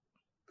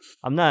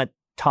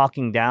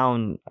talking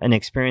down an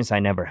experience I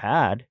never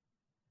had.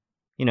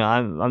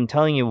 I'm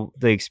telling you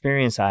the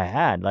experience I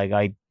had. Like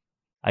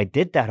I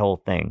did that whole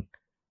thing.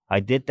 I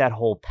did that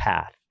whole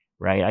path,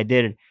 right? I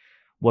did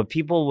what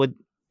people would,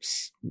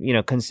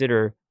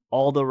 consider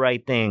all the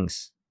right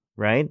things,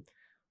 right?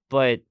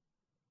 But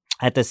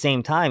at the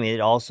same time, it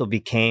also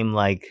became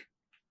like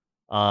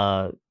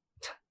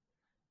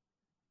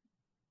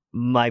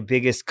my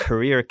biggest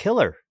career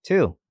killer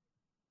too,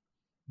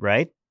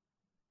 right?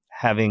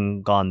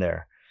 Having gone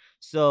there.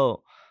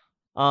 So,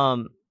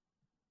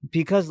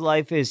 because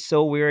life is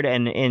so weird,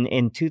 and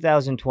in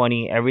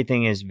 2020,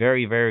 everything is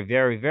very, very,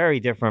 very,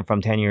 very different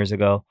from 10 years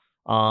ago.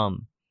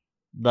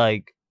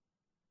 Like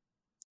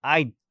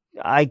I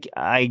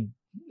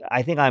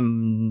think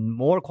I'm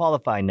more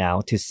qualified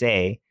now to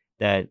say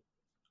that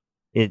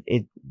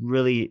it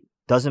really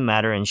doesn't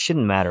matter and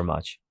shouldn't matter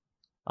much.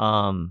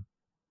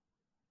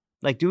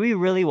 Like, do we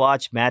really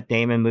watch Matt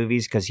Damon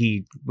movies because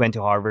he went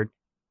to Harvard?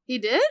 He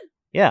did?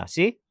 Yeah,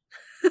 see?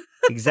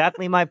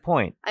 Exactly my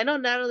point. I know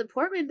Natalie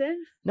Portman did.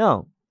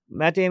 No,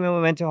 Matt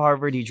Damon went to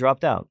Harvard, he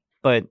dropped out.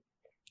 But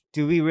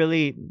do we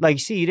really,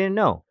 see, you didn't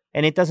know.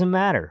 And it doesn't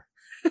matter,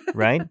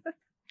 right?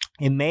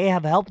 It may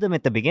have helped him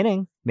at the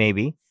beginning,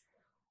 maybe.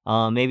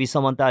 Maybe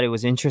someone thought it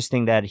was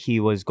interesting that he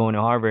was going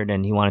to Harvard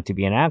and he wanted to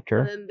be an actor.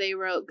 And then they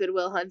wrote Good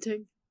Will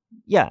Hunting.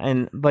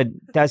 Yeah, but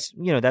that's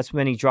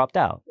when he dropped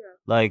out.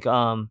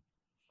 Yeah.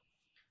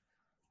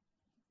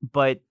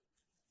 But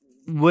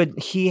would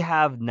he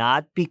have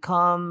not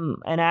become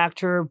an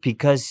actor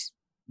because,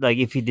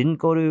 if he didn't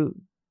go to,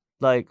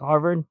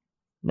 Harvard?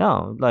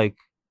 No,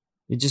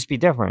 it'd just be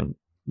different.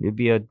 It'd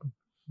be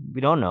we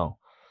don't know.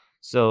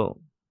 So,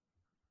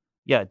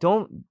 yeah,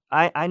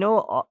 I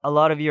know a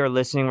lot of you are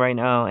listening right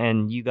now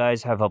and you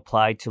guys have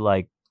applied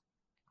to,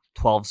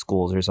 12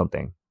 schools or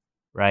something,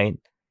 right?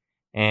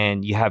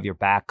 And you have your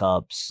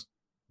backups,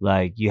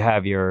 you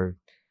have your,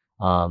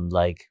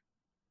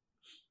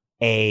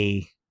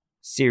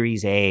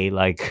 Series A,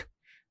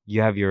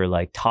 you have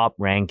your top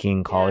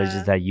ranking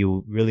colleges that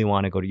you really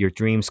want to go to, your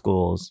dream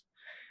schools,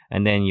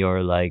 and then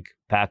your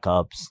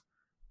backups,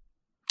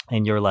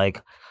 and you're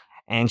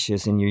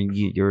anxious and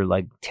you're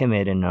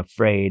timid and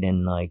afraid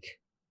and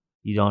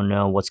you don't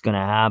know what's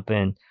gonna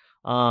happen.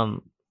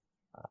 I'm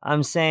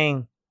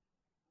saying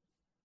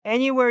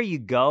anywhere you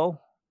go,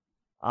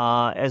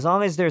 as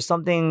long as there's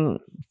something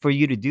for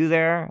you to do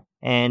there,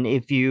 and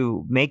if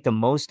you make the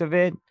most of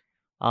it,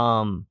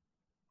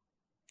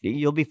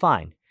 you'll be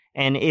fine.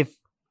 And if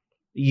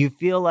you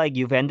feel like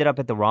you've ended up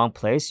at the wrong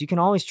place, you can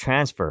always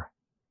transfer.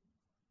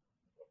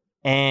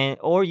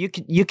 Or you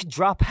could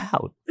drop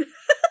out.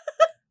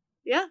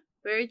 Yeah,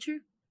 very true.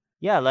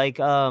 Yeah,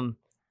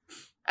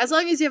 as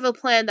long as you have a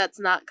plan that's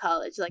not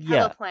college,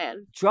 have a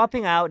plan.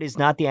 Dropping out is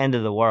not the end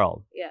of the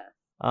world. Yeah.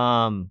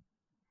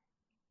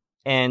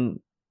 And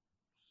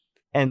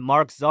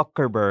Mark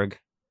Zuckerberg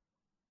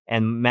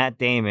and Matt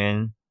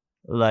Damon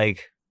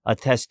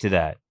attest to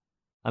that.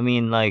 I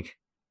mean, like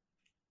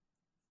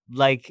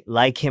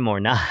him or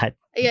not.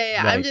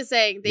 Yeah. I'm just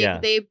saying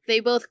they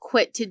both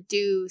quit to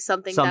do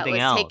something that was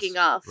else, taking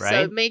off.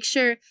 Right? So make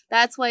sure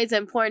that's why it's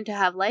important to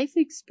have life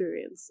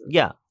experiences.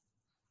 Yeah.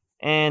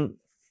 And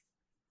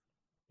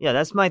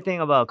that's my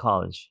thing about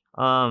college.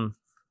 Something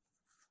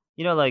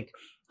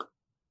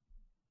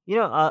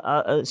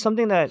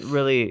that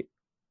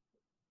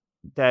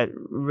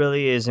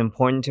really is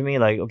important to me.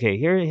 Okay,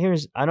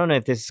 here's I don't know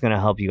if this is gonna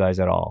help you guys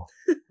at all.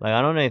 I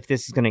don't know if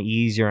this is gonna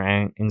ease your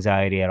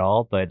anxiety at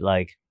all. But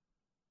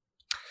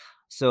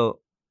so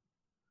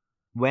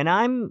when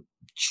I'm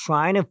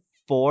trying to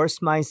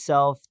force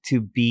myself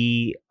to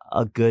be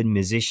a good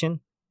musician,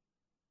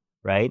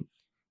 right?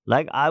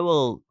 I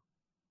will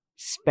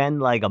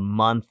spend a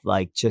month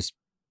just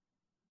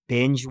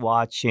binge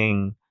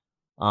watching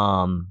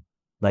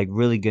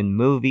really good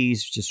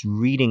movies, just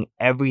reading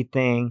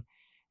everything,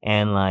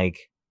 and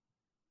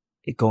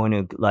going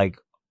to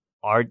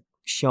art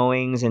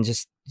showings, and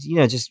just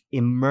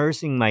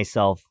immersing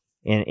myself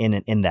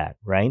in that,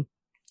 right?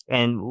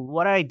 And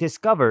what I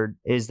discovered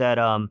is that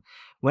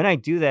when I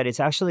do that, it's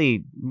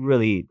actually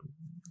really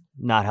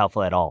not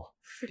helpful at all,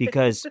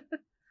 because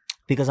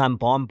I'm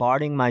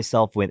bombarding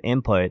myself with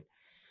input,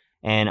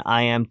 and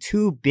I am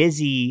too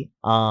busy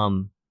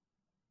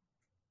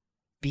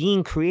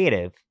being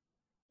creative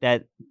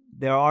that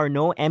there are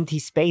no empty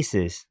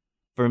spaces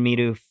for me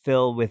to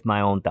fill with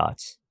my own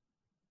thoughts,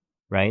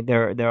 right?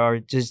 There are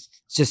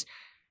just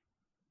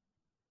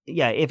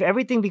if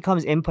everything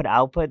becomes input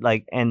output,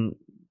 and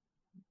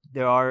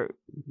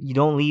you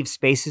don't leave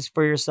spaces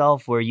for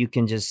yourself where you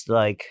can just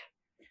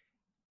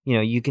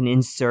you can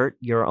insert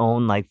your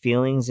own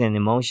feelings and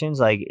emotions,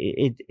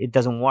 it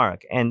doesn't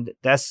work. And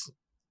that's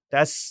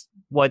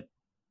what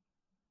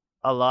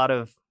a lot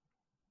of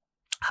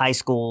high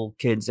school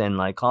kids and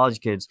like college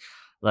kids,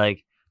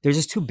 like they're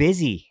just too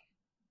busy.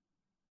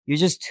 You're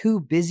just too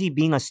busy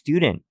being a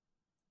student,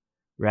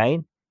 right?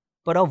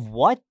 But of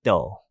what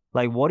though?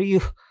 Like, what do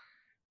you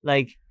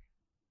like?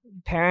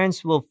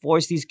 Parents will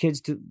force these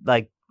kids to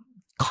like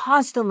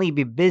constantly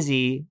be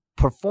busy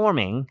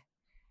performing,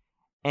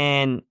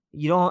 and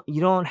you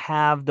don't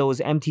have those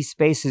empty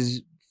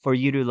spaces for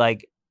you to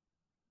like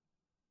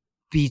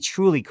be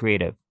truly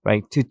creative,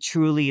 right? To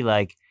truly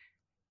like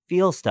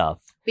feel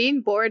stuff.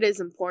 Being bored is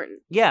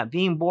important. Yeah,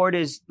 being bored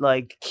is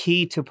like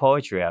key to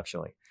poetry,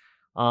 actually.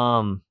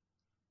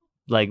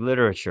 Like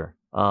literature.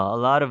 A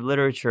lot of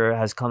literature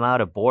has come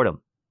out of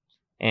boredom,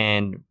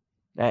 and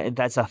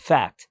that's a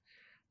fact.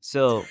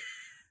 So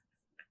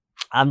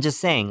I'm just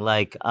saying,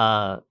 like,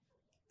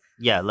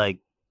 yeah, like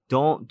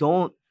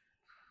don't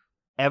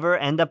ever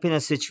end up in a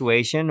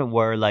situation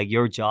where like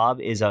your job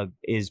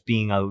is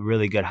being a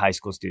really good high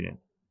school student,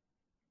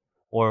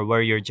 or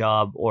where your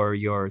job or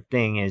your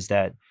thing is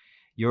that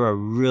you're a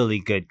really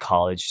good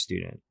college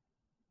student,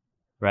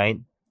 right?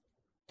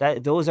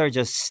 Those are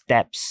just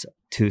steps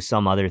to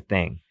some other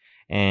thing.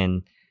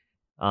 And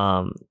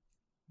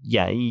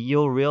yeah,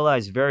 you'll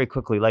realize very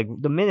quickly, like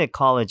the minute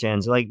college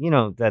ends, like, you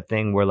know, that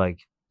thing where like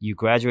you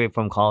graduate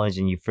from college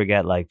and you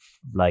forget like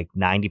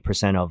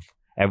 90% of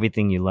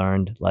everything you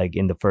learned like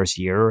in the first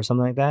year or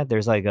something like that.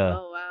 There's like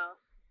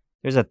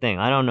there's a thing.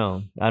 I don't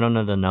know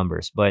the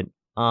numbers, but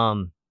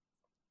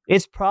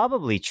it's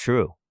probably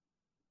true.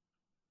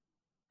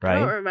 Right? I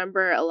don't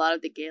remember a lot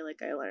of the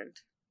Gaelic I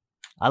learned.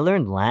 I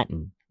learned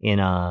Latin in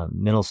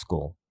middle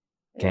school.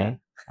 Okay. Yeah.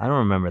 I don't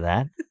remember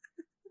that.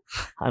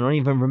 I don't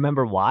even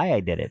remember why I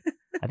did it.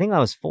 I think I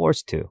was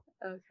forced to.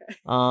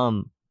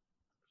 Okay.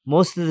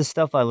 Most of the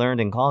stuff I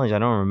learned in college, I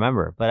don't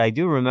remember, but I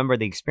do remember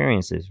the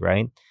experiences,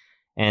 right?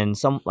 And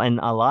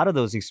a lot of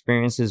those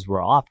experiences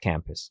were off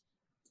campus.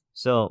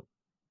 So,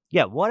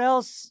 yeah, what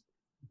else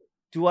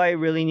do I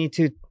really need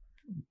to,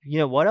 you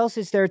know, what else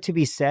is there to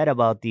be said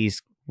about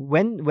these?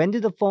 When do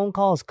the phone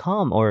calls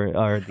come, or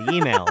the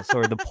emails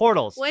or the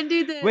portals? When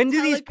do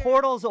these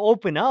portals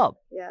open up?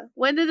 Yeah.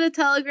 When do the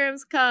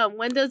telegrams come?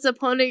 When does the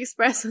Pony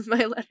Express with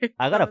my letter?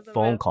 I got a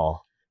phone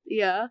call.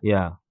 Yeah.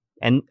 Yeah.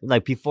 And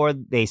like before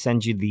they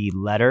send you the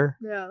letter.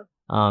 Yeah.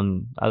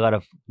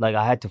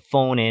 I had to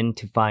phone in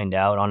to find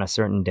out on a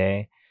certain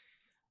day.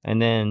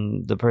 And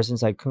then the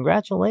person's like,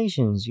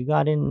 "Congratulations, you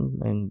got in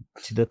and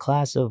to the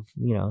class of,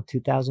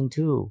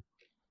 2002."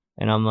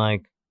 And I'm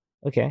like,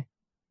 "Okay.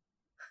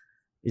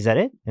 Is that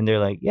it?" And they're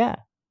like, "Yeah."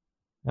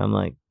 And I'm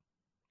like,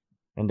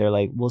 and they're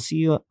like, "We'll see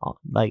you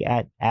like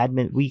at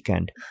admit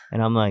weekend."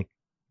 And I'm like,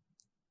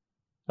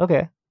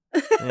 "Okay."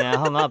 And I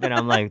hung up and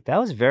I'm like, that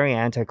was very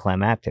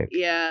anticlimactic.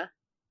 Yeah.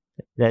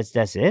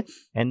 That's it.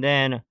 And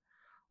then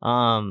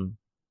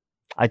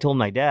I told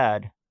my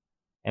dad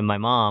and my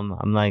mom,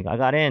 I'm like, "I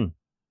got in."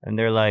 And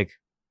they're like,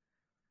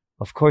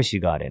 "Of course you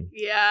got in."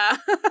 Yeah.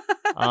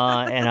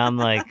 And I'm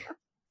like,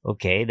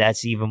 okay,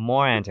 that's even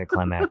more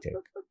anticlimactic,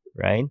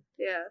 right?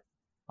 Yeah.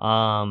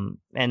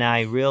 And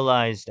I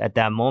realized at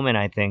that moment,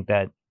 I think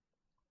that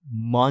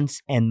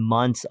months and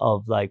months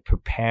of like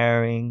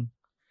preparing,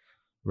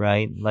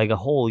 right? Like a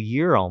whole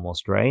year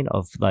almost, right?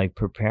 Of like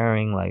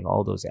preparing like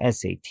all those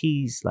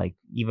SATs, like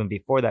even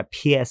before that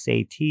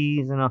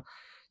PSATs and all,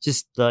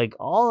 just like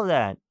all of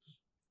that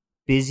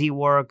busy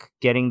work,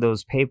 getting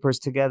those papers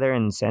together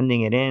and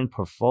sending it in,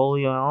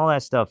 portfolio and all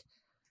that stuff.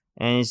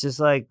 And it's just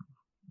like,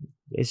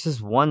 it's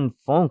just one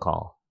phone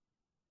call.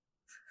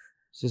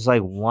 It's just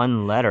like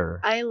one letter.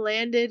 I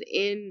landed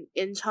in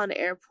Incheon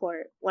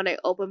Airport when I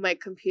opened my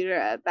computer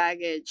at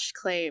baggage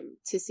claim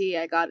to see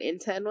I got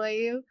into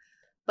NYU.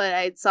 But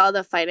I saw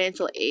the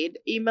financial aid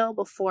email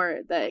before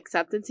the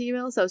acceptance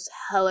email, so I was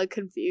hella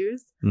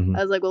confused. Mm-hmm.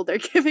 I was like, well, they're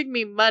giving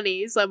me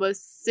money, so I'm going to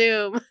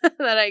assume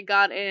that I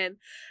got in.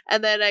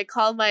 And then I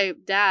called my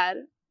dad,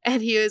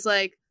 and he was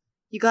like,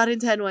 "You got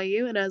into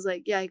NYU?" And I was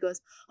like, "Yeah." He goes,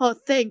 "Oh,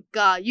 thank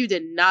God, you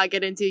did not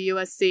get into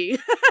USC."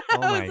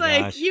 I was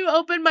like, gosh. "You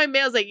opened my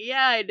mail." I was like,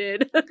 "Yeah, I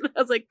did." I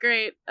was like,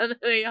 "Great." And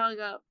then he hung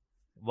up.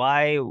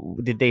 Why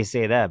did they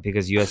say that?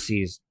 Because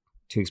USC is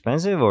too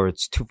expensive or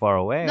it's too far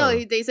away?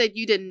 No, they said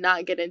you did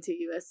not get into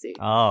USC.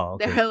 Oh,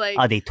 okay. They're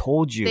like, they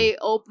told you.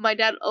 My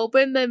dad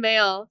opened the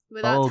mail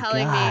without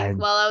telling me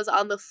while I was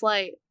on the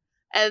flight.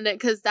 And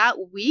because that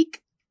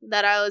week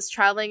that I was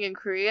traveling in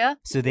Korea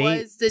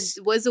was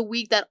the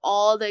week that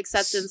all the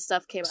acceptance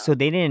stuff came out. So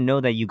they didn't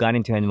know that you got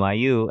into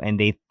NYU, and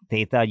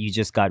they thought you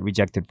just got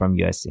rejected from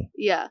USC.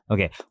 Yeah.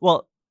 Okay.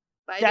 Well,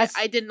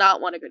 I did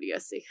not want to go to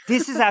USC.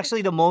 This is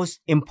actually the most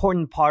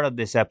important part of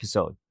this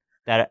episode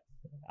that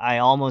I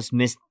almost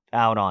missed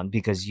out on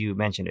because you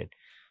mentioned it.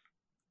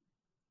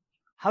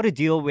 How to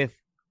deal with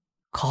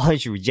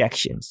college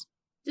rejections.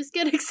 Just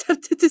get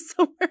accepted to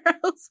somewhere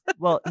else.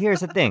 Well,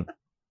 here's the thing.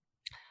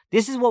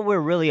 This is what we're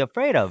really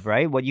afraid of,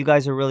 right? What you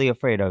guys are really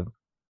afraid of.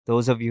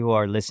 Those of you who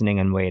are listening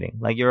and waiting.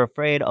 Like, you're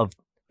afraid of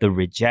the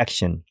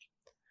rejection.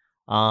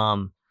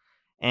 And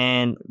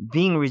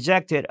being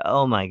rejected,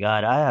 oh my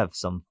God, I have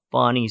some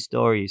funny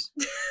stories.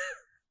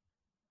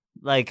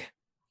 Like,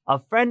 A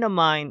friend of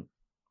mine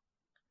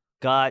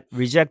got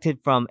rejected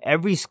from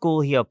every school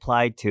he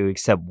applied to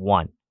except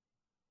one.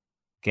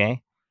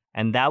 Okay?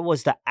 And that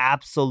was the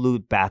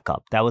absolute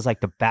backup. That was like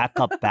the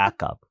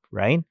backup,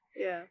 right?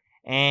 Yeah.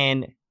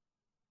 And,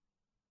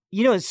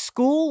 you know,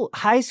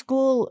 high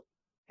school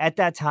at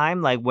that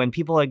time, like when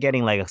people are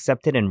getting like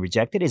accepted and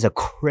rejected is a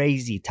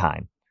crazy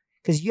time.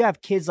 Because you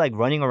have kids like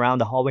running around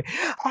the hallway.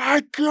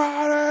 I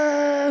got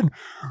in!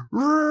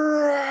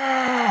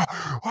 I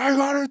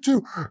got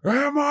into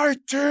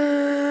MIT!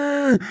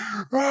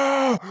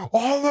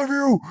 All of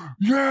you!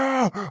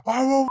 Yeah!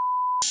 I will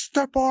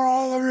step on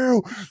all of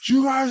you!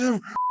 You guys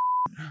have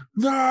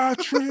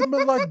treated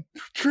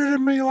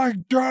me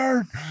like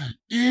dirt.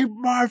 Eat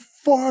my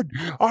foot.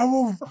 I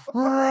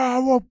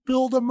will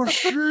build a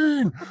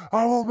machine.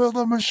 I will build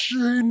a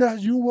machine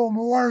that you will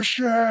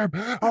worship.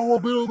 I will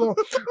build a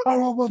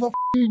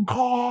f***ing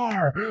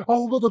car. I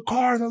will build a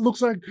car that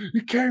looks like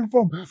it came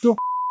from the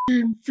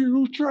f***ing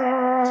future.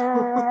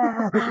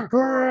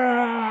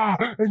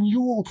 And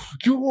you will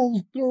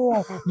throw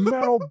a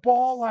metal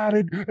ball at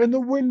it and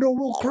the window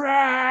will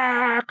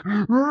crack.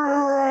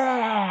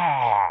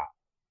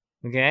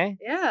 Okay?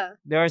 Yeah.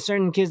 There are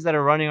certain kids that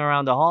are running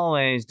around the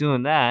hallways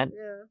doing that.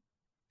 Yeah.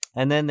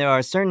 And then there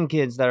are certain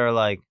kids that are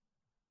like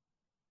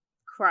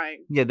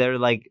crying. Yeah, they're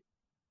like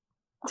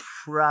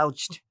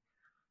crouched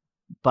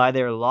by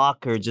their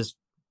locker, just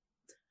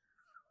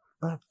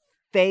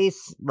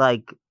face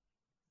like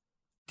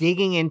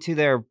digging into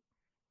their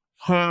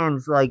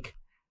hands like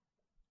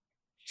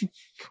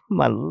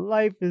my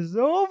life is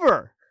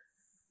over.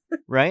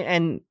 Right?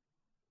 And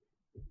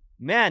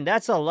man,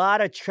 that's a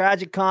lot of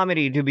tragic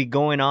comedy to be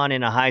going on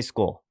in a high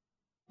school.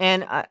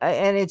 And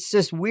and it's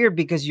just weird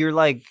because you're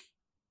like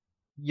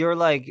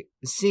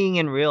seeing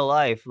in real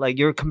life, like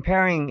you're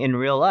comparing in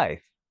real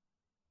life.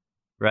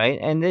 Right?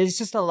 And it's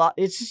just a lot.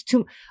 It's just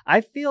too.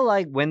 I feel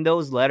like when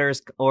those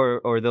letters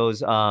or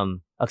those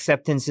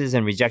acceptances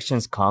and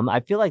rejections come, I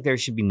feel like there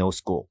should be no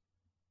school.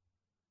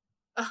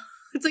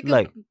 It's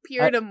like a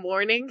period of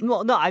mourning.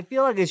 Well, no, I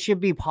feel like it should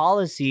be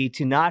policy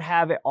to not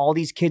have all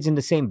these kids in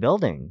the same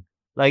building.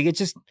 Like it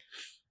just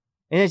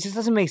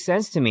doesn't make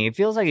sense to me. It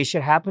feels like it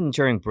should happen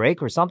during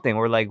break or something,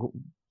 or like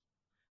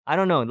I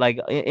don't know, like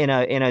in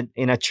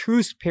a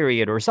truce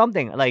period or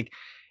something. Like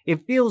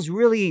it feels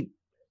really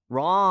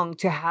wrong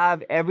to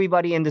have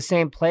everybody in the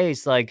same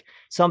place. Like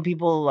some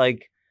people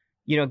like,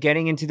 you know,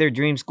 getting into their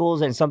dream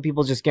schools and some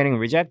people just getting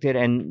rejected.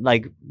 And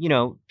like, you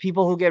know,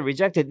 people who get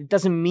rejected, it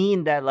doesn't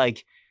mean that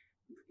like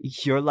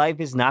your life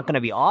is not going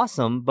to be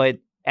awesome, but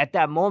at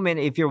that moment,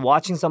 if you're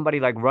watching somebody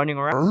like running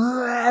around,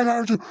 I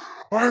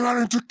got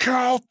into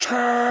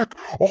Caltech.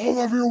 All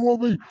of you will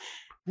be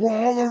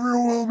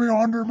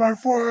under my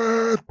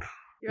foot.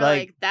 You're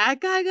like that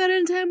guy got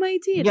into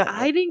MIT and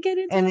I didn't get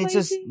into MIT. And it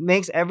just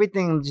makes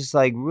everything just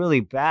like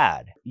really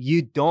bad.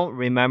 You don't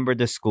remember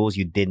the schools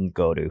you didn't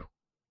go to.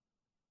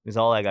 Is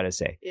all I gotta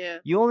say. Yeah.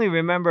 You only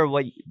remember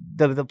what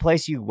the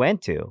place you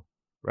went to,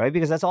 right?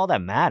 Because that's all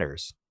that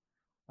matters.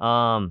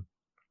 So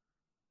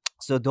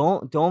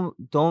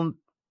don't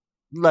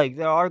like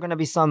there are gonna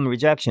be some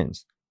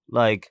rejections.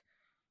 Like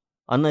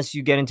unless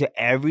you get into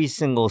every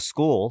single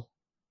school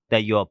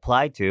that you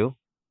apply to.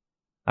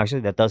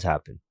 Actually, that does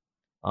happen.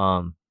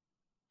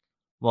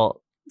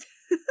 Well,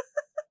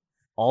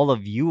 all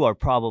of you are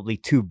probably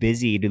too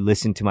busy to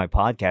listen to my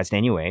podcast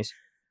anyways.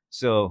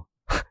 So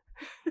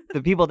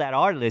the people that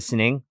are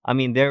listening, I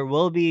mean, there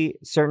will be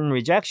certain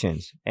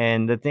rejections.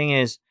 And the thing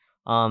is,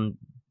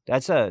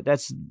 that's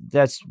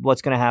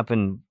what's going to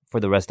happen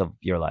for the rest of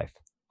your life.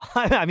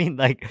 I mean,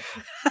 like,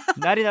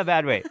 not in a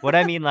bad way. What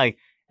I mean, like,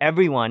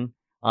 everyone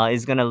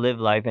is going to live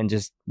life and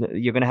just,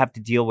 you're going to have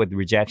to deal with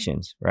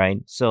rejections, right?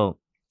 So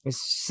it's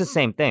just the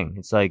same thing.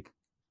 It's like,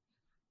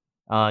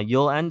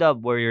 you'll end up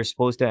where you're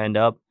supposed to end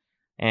up,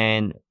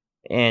 and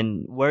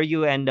where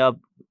you end up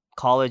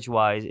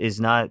college-wise is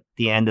not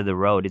the end of the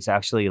road. It's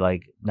actually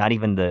like not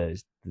even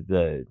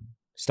the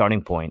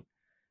starting point.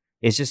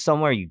 It's just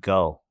somewhere you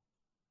go.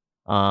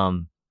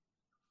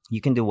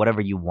 You can do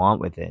whatever you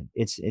want with it.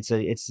 It's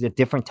a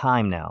different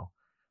time now.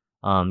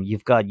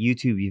 You've got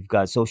YouTube, you've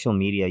got social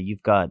media,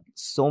 you've got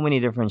so many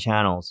different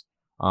channels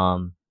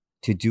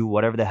to do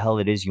whatever the hell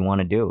it is you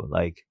want to do.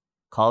 Like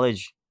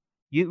college.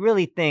 You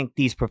really think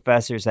these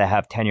professors that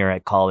have tenure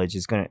at college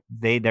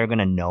they're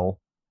gonna know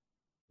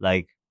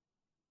like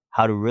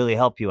how to really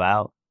help you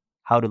out,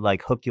 how to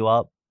like hook you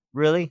up?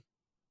 Really?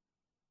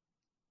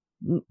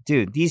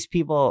 Dude, these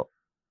people,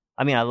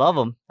 I mean, I love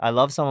them. I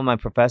love some of my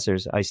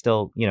professors. I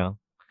still, you know,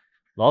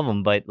 love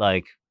them, but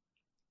like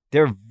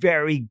they're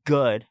very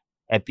good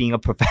at being a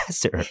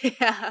professor.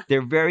 Yeah.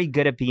 They're very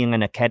good at being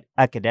an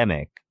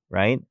academic,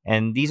 right?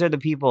 And these are the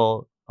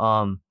people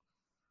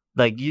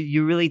like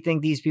you really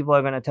think these people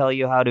are going to tell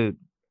you how to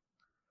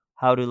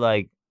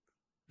like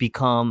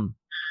become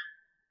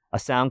a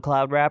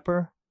SoundCloud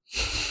rapper?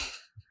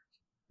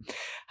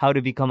 How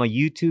to become a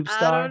YouTube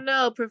star? I don't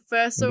know,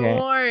 Professor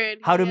Warren.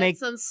 How to make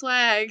some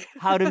swag.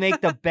 How to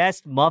make the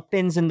best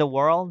muffins in the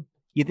world?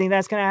 You think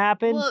that's going to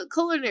happen? Well,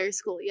 culinary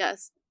school,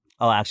 yes.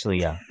 Oh,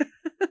 actually, yeah.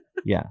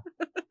 Yeah.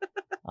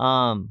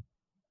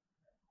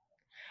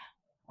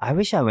 I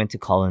wish I went to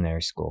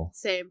culinary school.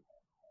 Same.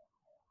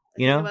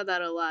 I You think know? about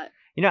that a lot.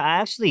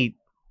 I actually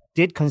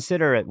did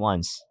consider it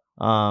once.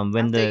 When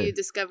After you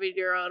discovered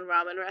your own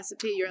ramen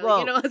recipe, you're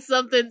like, Well- what,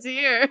 something's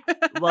here.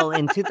 well,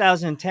 in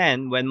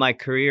 2010, when my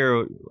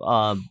career,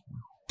 well,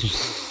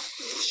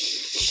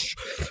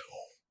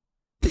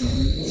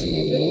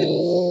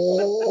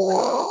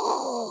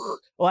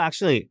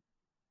 actually,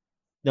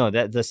 no,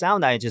 that the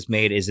sound I just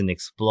made is an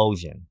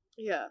explosion.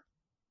 Yeah.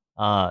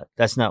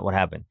 That's not what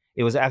happened.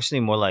 It was actually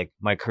more like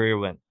my career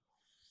went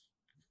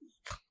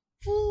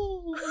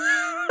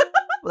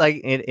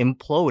like it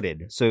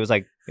imploded. So it was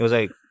like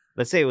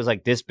let's say it was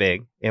like this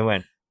big. It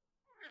went.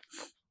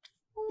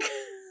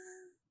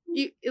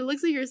 It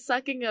looks like you're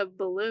sucking a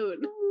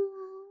balloon.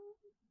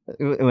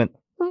 It went.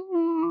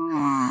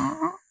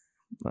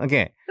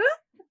 Okay.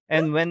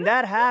 And when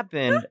that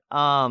happened,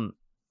 when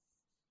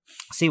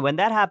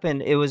that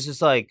happened, it was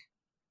just like,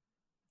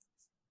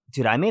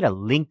 dude, I made a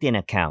LinkedIn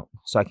account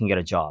so I can get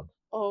a job.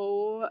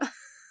 Oh,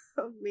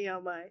 me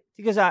oh my.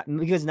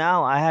 Because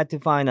now I had to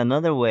find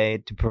another way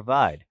to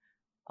provide.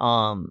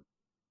 And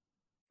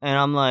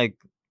I'm like,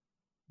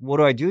 what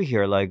do I do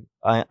here? Like,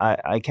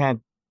 I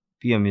can't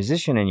be a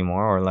musician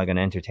anymore or like an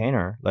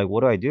entertainer. Like,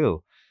 what do I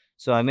do?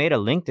 So I made a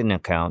LinkedIn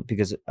account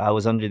because I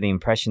was under the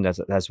impression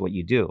that's what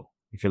you do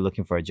if you're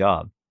looking for a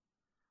job.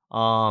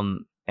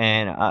 And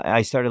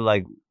I started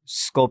like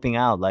scoping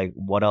out like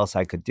what else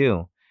I could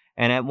do.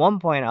 And at one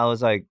point I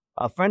was like,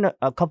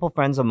 a couple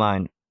friends of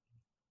mine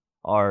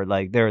are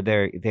like,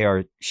 they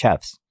are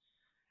chefs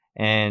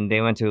and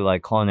they went to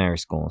like culinary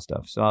school and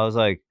stuff. So I was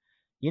like,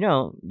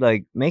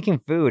 like making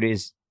food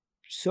is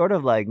sort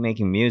of like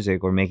making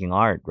music or making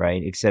art,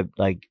 right? Except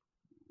like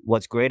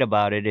what's great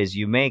about it is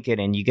you make it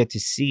and you get to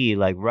see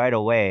like right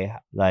away,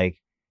 like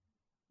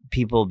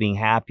people being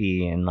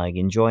happy and like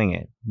enjoying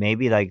it.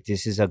 Maybe like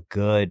this is a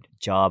good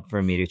job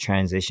for me to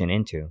transition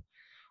into.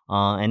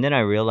 And then I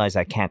realized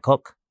I can't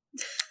cook.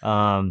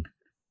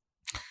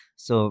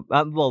 So,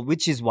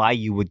 which is why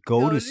you would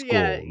go to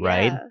school,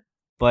 right? Yeah.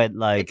 But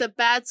like, it's a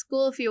bad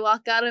school if you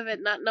walk out of it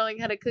not knowing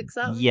how to cook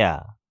something.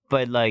 yeah.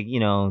 But like,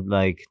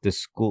 like the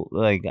school,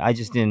 like I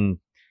just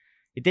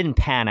it didn't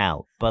pan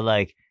out. But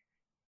like,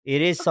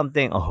 it is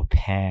something,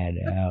 pan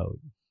out.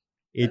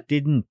 It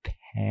didn't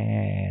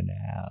pan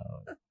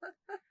out.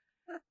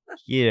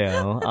 It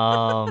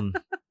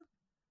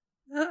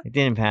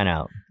didn't pan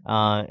out.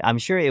 I'm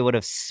sure it would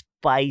have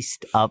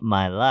spiced up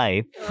my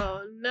life.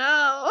 Oh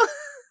no.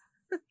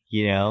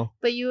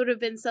 But you would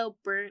have been so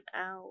burnt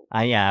out.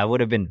 I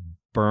would have been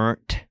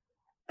burnt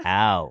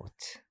out.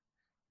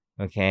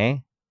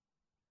 Okay.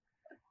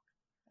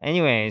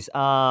 Anyways,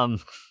 I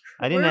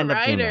didn't end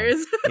up doing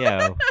that.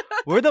 Yeah,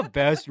 we're the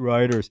best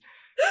writers.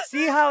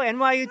 See how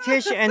NYU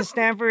Tisch and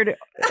Stanford,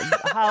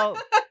 how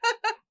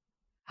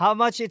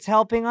much it's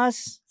helping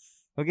us?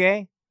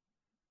 Okay,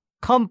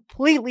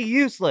 completely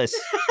useless.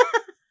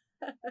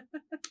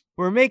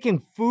 We're making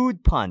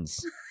food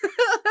puns.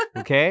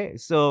 Okay,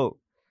 so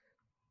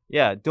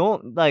yeah,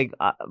 don't like.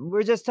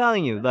 We're just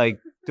telling you, like,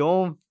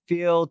 don't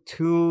feel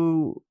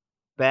too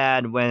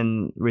bad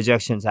when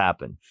rejections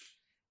happen.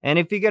 And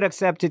if you get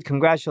accepted,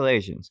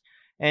 congratulations.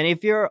 And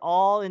if you're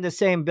all in the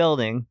same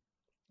building,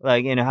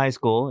 like in high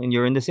school, and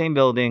you're in the same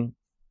building,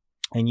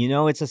 and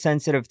it's a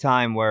sensitive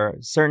time where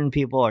certain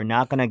people are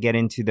not going to get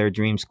into their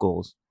dream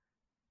schools,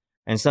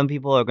 and some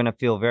people are going to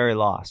feel very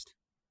lost.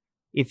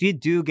 If you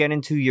do get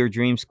into your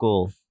dream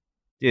school,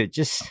 dude,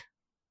 just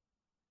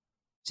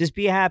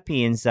be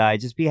happy inside.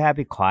 Just be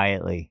happy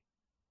quietly,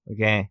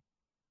 okay?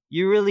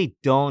 You really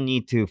don't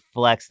need to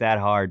flex that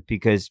hard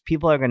because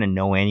people are going to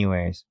know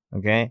anyways,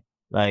 okay?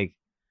 Like,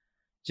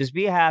 just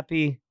be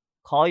happy.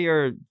 Call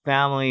your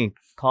family.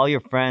 Call your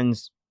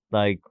friends.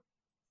 Like,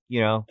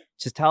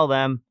 just tell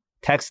them.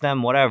 Text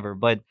them, whatever.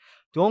 But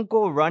don't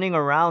go running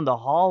around the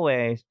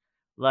hallways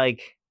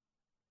like,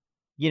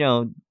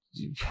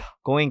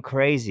 going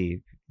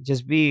crazy.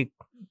 Just be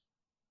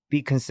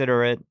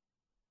considerate.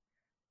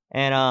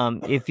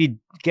 And if you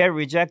get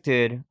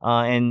rejected,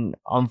 and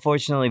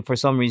unfortunately for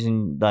some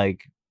reason,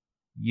 like,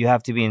 you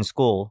have to be in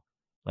school,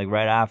 like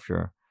right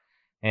after,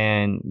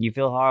 and you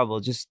feel horrible,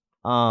 just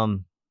I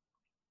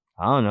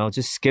don't know,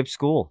 just skip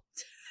school.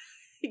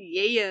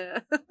 Yeah.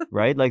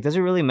 Right? Like, does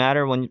it really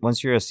matter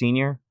once you're a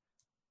senior?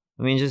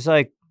 I mean, just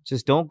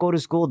don't go to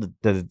school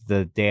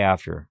the day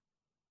after.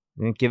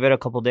 Give it a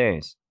couple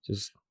days.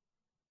 Just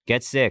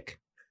get sick.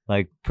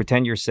 Like,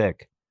 pretend you're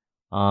sick.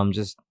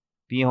 Just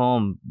be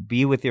home.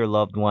 Be with your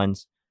loved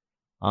ones.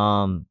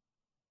 And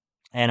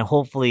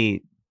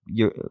hopefully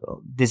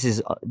this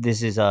is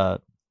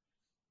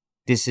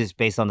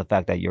based on the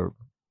fact that your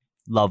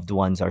loved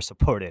ones are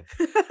supportive.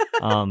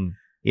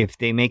 If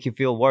they make you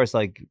feel worse,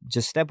 like,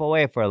 just step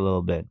away for a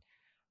little bit.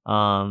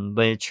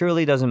 But it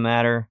truly doesn't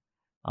matter.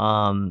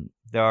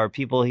 There are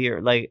people here,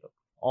 like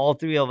all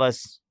three of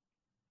us.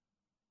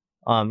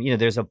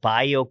 There's a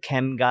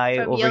biochem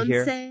guy From over Yonsei.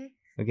 here.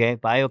 Okay,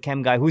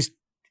 biochem guy who's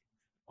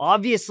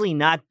obviously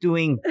not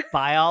doing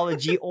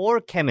biology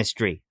or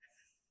chemistry.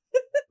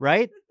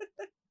 right?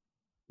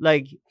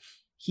 Like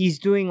he's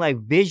doing like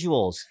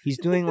visuals. He's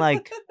doing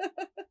like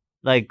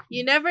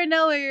you never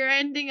know where you're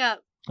ending up.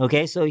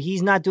 Okay, so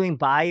he's not doing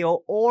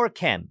bio or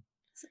chem.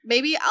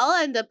 Maybe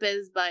I'll end up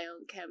as bio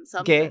and chem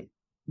sometime. Okay,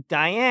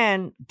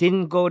 Diane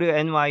didn't go to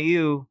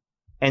NYU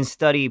and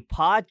study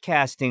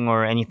podcasting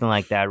or anything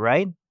like that,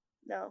 right?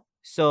 No.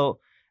 So,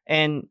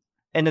 and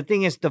the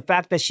thing is, the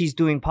fact that she's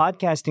doing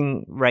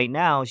podcasting right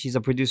now, she's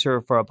a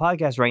producer for a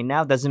podcast right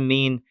now, doesn't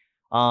mean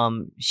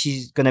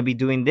she's gonna be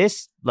doing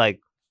this like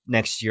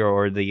next year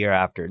or the year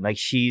after. Like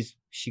she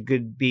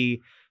could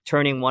be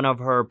turning one of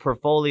her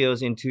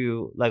portfolios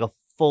into like a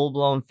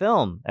full-blown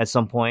film at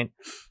some point.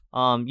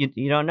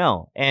 You don't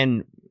know.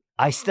 And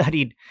I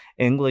studied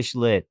English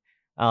lit.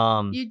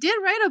 You did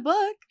write a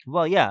book.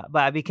 Well, yeah,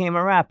 but I became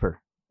a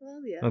rapper.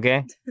 Well, yeah.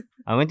 Okay,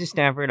 I went to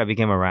Stanford. I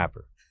became a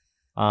rapper.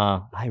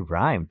 I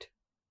rhymed.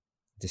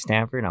 To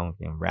Stanford, I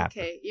became a rapper.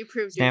 Okay, you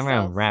proved Stanford,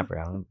 yourself. I'm a rapper.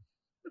 I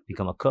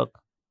become a cook.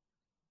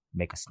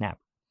 Make a snapper.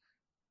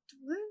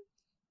 What?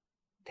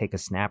 Take a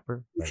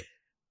snapper. Like,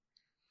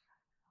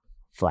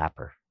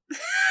 flapper.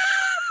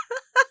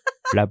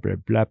 Blapper,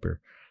 blapper.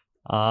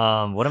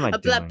 What am I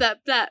doing? Blap, blap,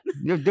 blap.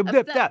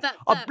 Blip, blap,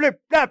 a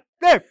blip, blap,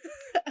 blip.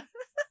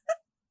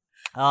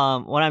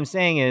 What I'm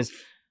saying is,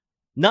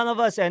 none of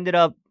us ended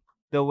up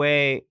the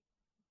way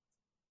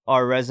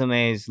our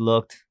resumes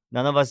looked.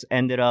 None of us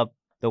ended up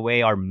the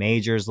way our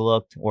majors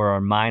looked or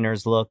our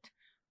minors looked.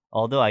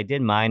 Although I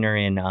did minor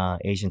in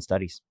Asian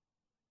studies.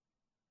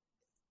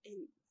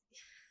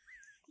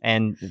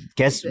 And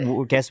guess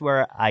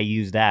where I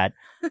use that?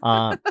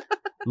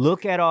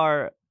 Look at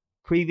our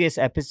previous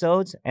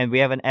episodes, and we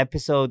have an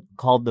episode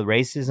called the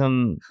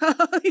racism.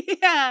 Oh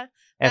yeah,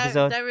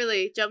 episode that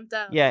really jumped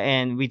out. Yeah,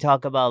 and we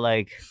talk about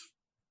like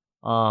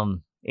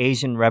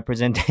Asian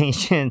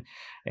representation,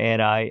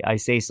 and I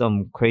say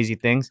some crazy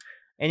things.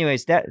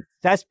 Anyways,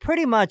 that's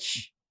pretty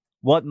much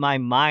what my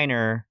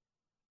minor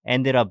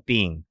ended up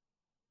being.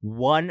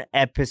 One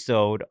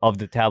episode of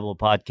the Tablo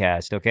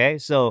podcast. Okay,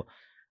 so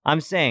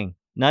I'm saying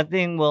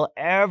nothing will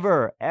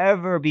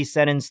ever be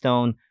set in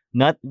stone.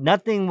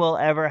 Nothing will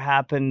ever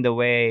happen the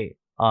way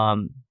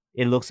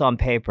it looks on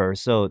paper.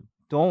 So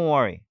don't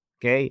worry.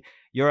 Okay,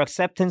 your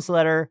acceptance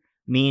letter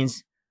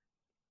means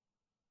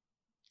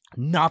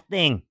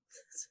nothing.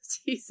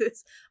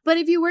 Jesus. But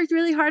if you worked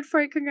really hard for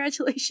it,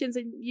 congratulations,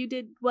 and you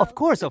did well. Of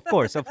course. But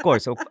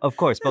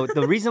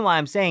the reason why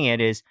I'm saying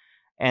it is,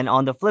 and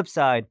on the flip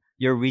side,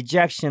 your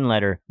rejection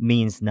letter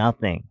means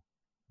nothing.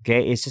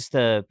 Okay, it's just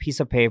a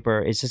piece of paper.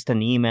 It's just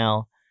an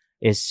email.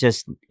 It's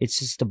just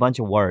a bunch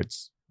of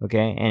words.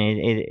 Okay, and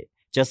it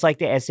just like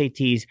the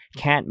SATs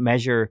can't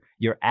measure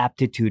your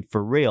aptitude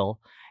for real,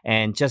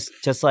 and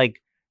just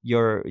like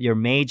your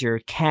major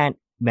can't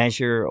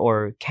measure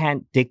or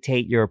can't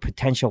dictate your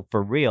potential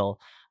for real.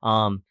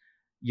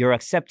 Your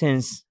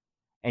acceptance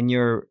and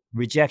your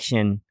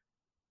rejection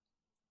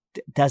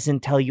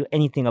doesn't tell you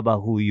anything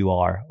about who you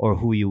are or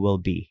who you will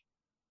be.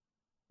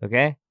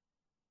 Okay,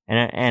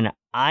 and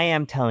I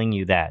am telling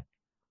you that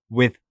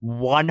with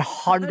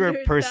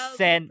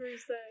 100%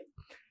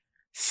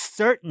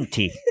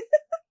 certainty.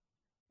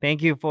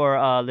 Thank you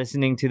for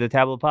listening to the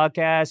Tablo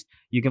podcast.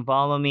 You can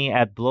follow me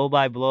at Blow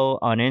by Blow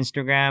on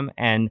Instagram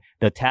and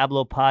the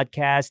Tablo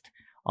podcast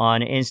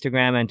on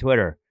Instagram and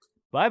Twitter.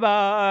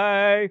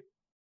 Bye-bye.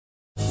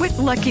 With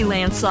Lucky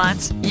Land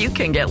Slots, you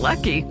can get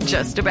lucky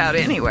just about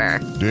anywhere.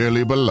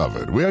 Dearly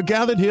beloved, we are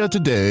gathered here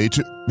today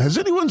to... Has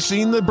anyone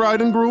seen the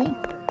bride and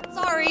groom?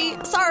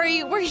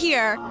 Sorry, we're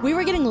here. We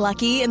were getting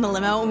lucky in the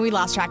limo and we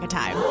lost track of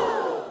time.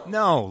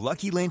 No,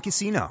 Lucky Land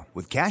Casino,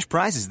 with cash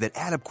prizes that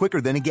add up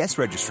quicker than a guest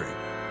registry.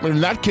 In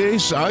that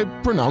case, I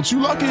pronounce you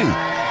lucky.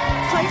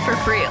 Play for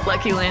free at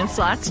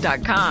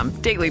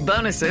LuckyLandSlots.com. Daily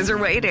bonuses are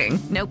waiting.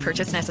 No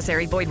purchase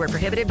necessary. Void where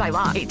prohibited by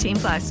law.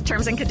 18+.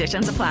 Terms and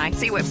conditions apply.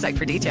 See website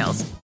for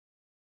details.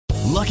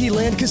 Lucky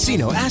Land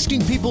Casino,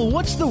 asking people,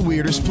 what's the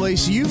weirdest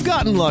place you've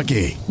gotten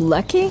lucky?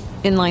 Lucky?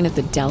 In line at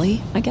the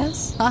deli, I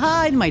guess?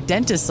 Aha, in my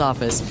dentist's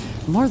office.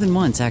 More than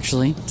once,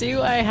 actually.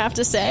 Do I have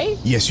to say?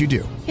 Yes, you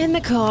do. In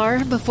the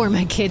car before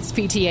my kids'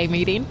 PTA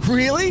meeting.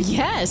 Really?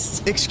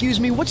 Yes.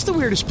 Excuse me, what's the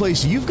weirdest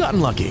place you've gotten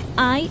lucky?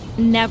 I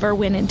never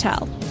win and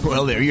tell.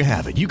 Well, there you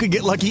have it. You can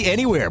get lucky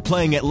anywhere,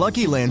 playing at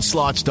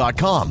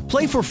LuckyLandSlots.com.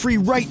 Play for free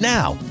right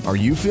now. Are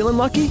you feeling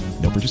lucky?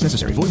 No purchase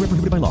necessary. Void where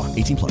prohibited by law.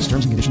 18+.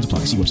 Terms and conditions apply.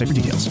 See website for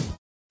details.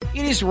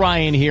 It is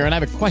Ryan here, and I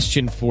have a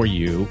question for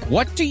you.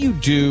 What do you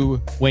do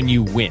when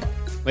you win?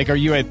 Like, are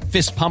you a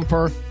fist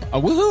pumper, a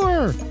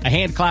woohooer, a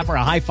hand clapper,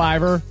 a high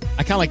fiver?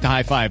 I kind of like the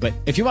high five, but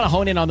if you want to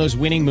hone in on those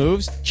winning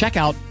moves, check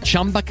out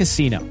Chumba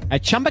Casino.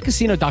 At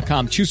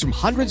ChumbaCasino.com, choose from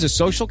hundreds of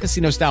social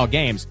casino-style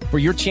games for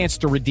your chance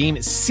to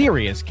redeem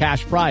serious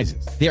cash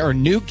prizes. There are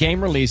new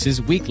game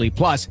releases weekly,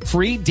 plus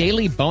free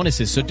daily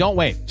bonuses, so don't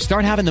wait.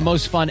 Start having the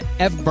most fun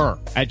ever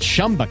at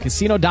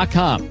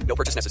ChumbaCasino.com. No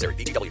purchase necessary.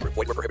 VGW. Void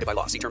where prohibited by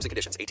law. See terms and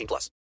conditions.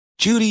 18+.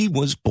 Judy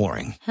was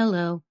boring.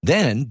 Hello.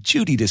 Then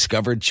Judy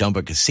discovered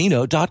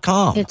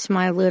ChumbaCasino.com. It's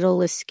my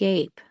little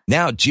escape.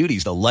 Now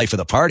Judy's the life of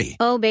the party.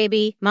 Oh,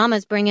 baby,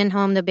 mama's bringing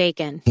home the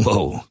bacon.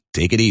 Whoa,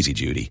 take it easy,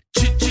 Judy.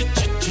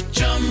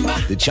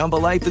 The Chumba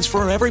life is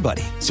for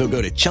everybody. So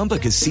go to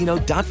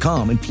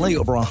ChumbaCasino.com and play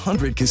over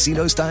 100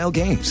 casino-style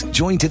games.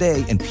 Join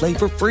today and play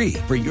for free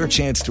for your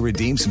chance to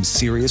redeem some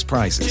serious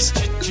prizes.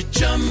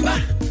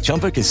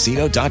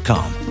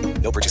 ChumbaCasino.com.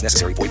 No purchase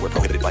necessary. Void where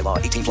prohibited by law.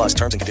 18 plus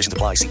terms and conditions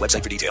apply. See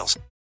website for details.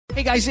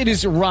 Hey guys, it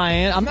is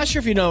Ryan. I'm not sure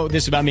if you know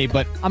this about me,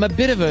 but I'm a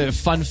bit of a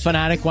fun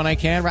fanatic when I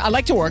can. I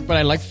like to work, but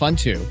I like fun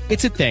too.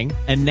 It's a thing.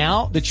 And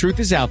now the truth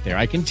is out there.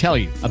 I can tell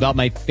you about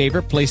my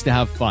favorite place to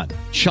have fun.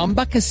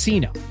 Chumba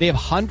Casino. They have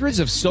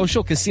hundreds of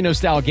social casino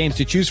style games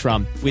to choose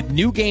from with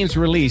new games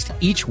released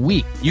each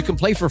week. You can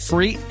play for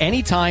free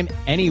anytime,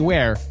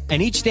 anywhere.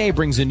 And each day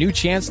brings a new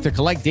chance to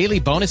collect daily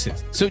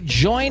bonuses. So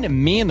join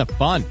me in the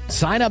fun.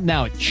 Sign up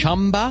now at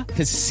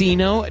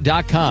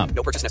ChumbaCasino.com.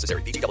 No purchase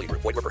necessary. VGW.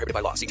 Void where prohibited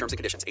by law. See terms and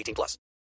conditions. 18 plus.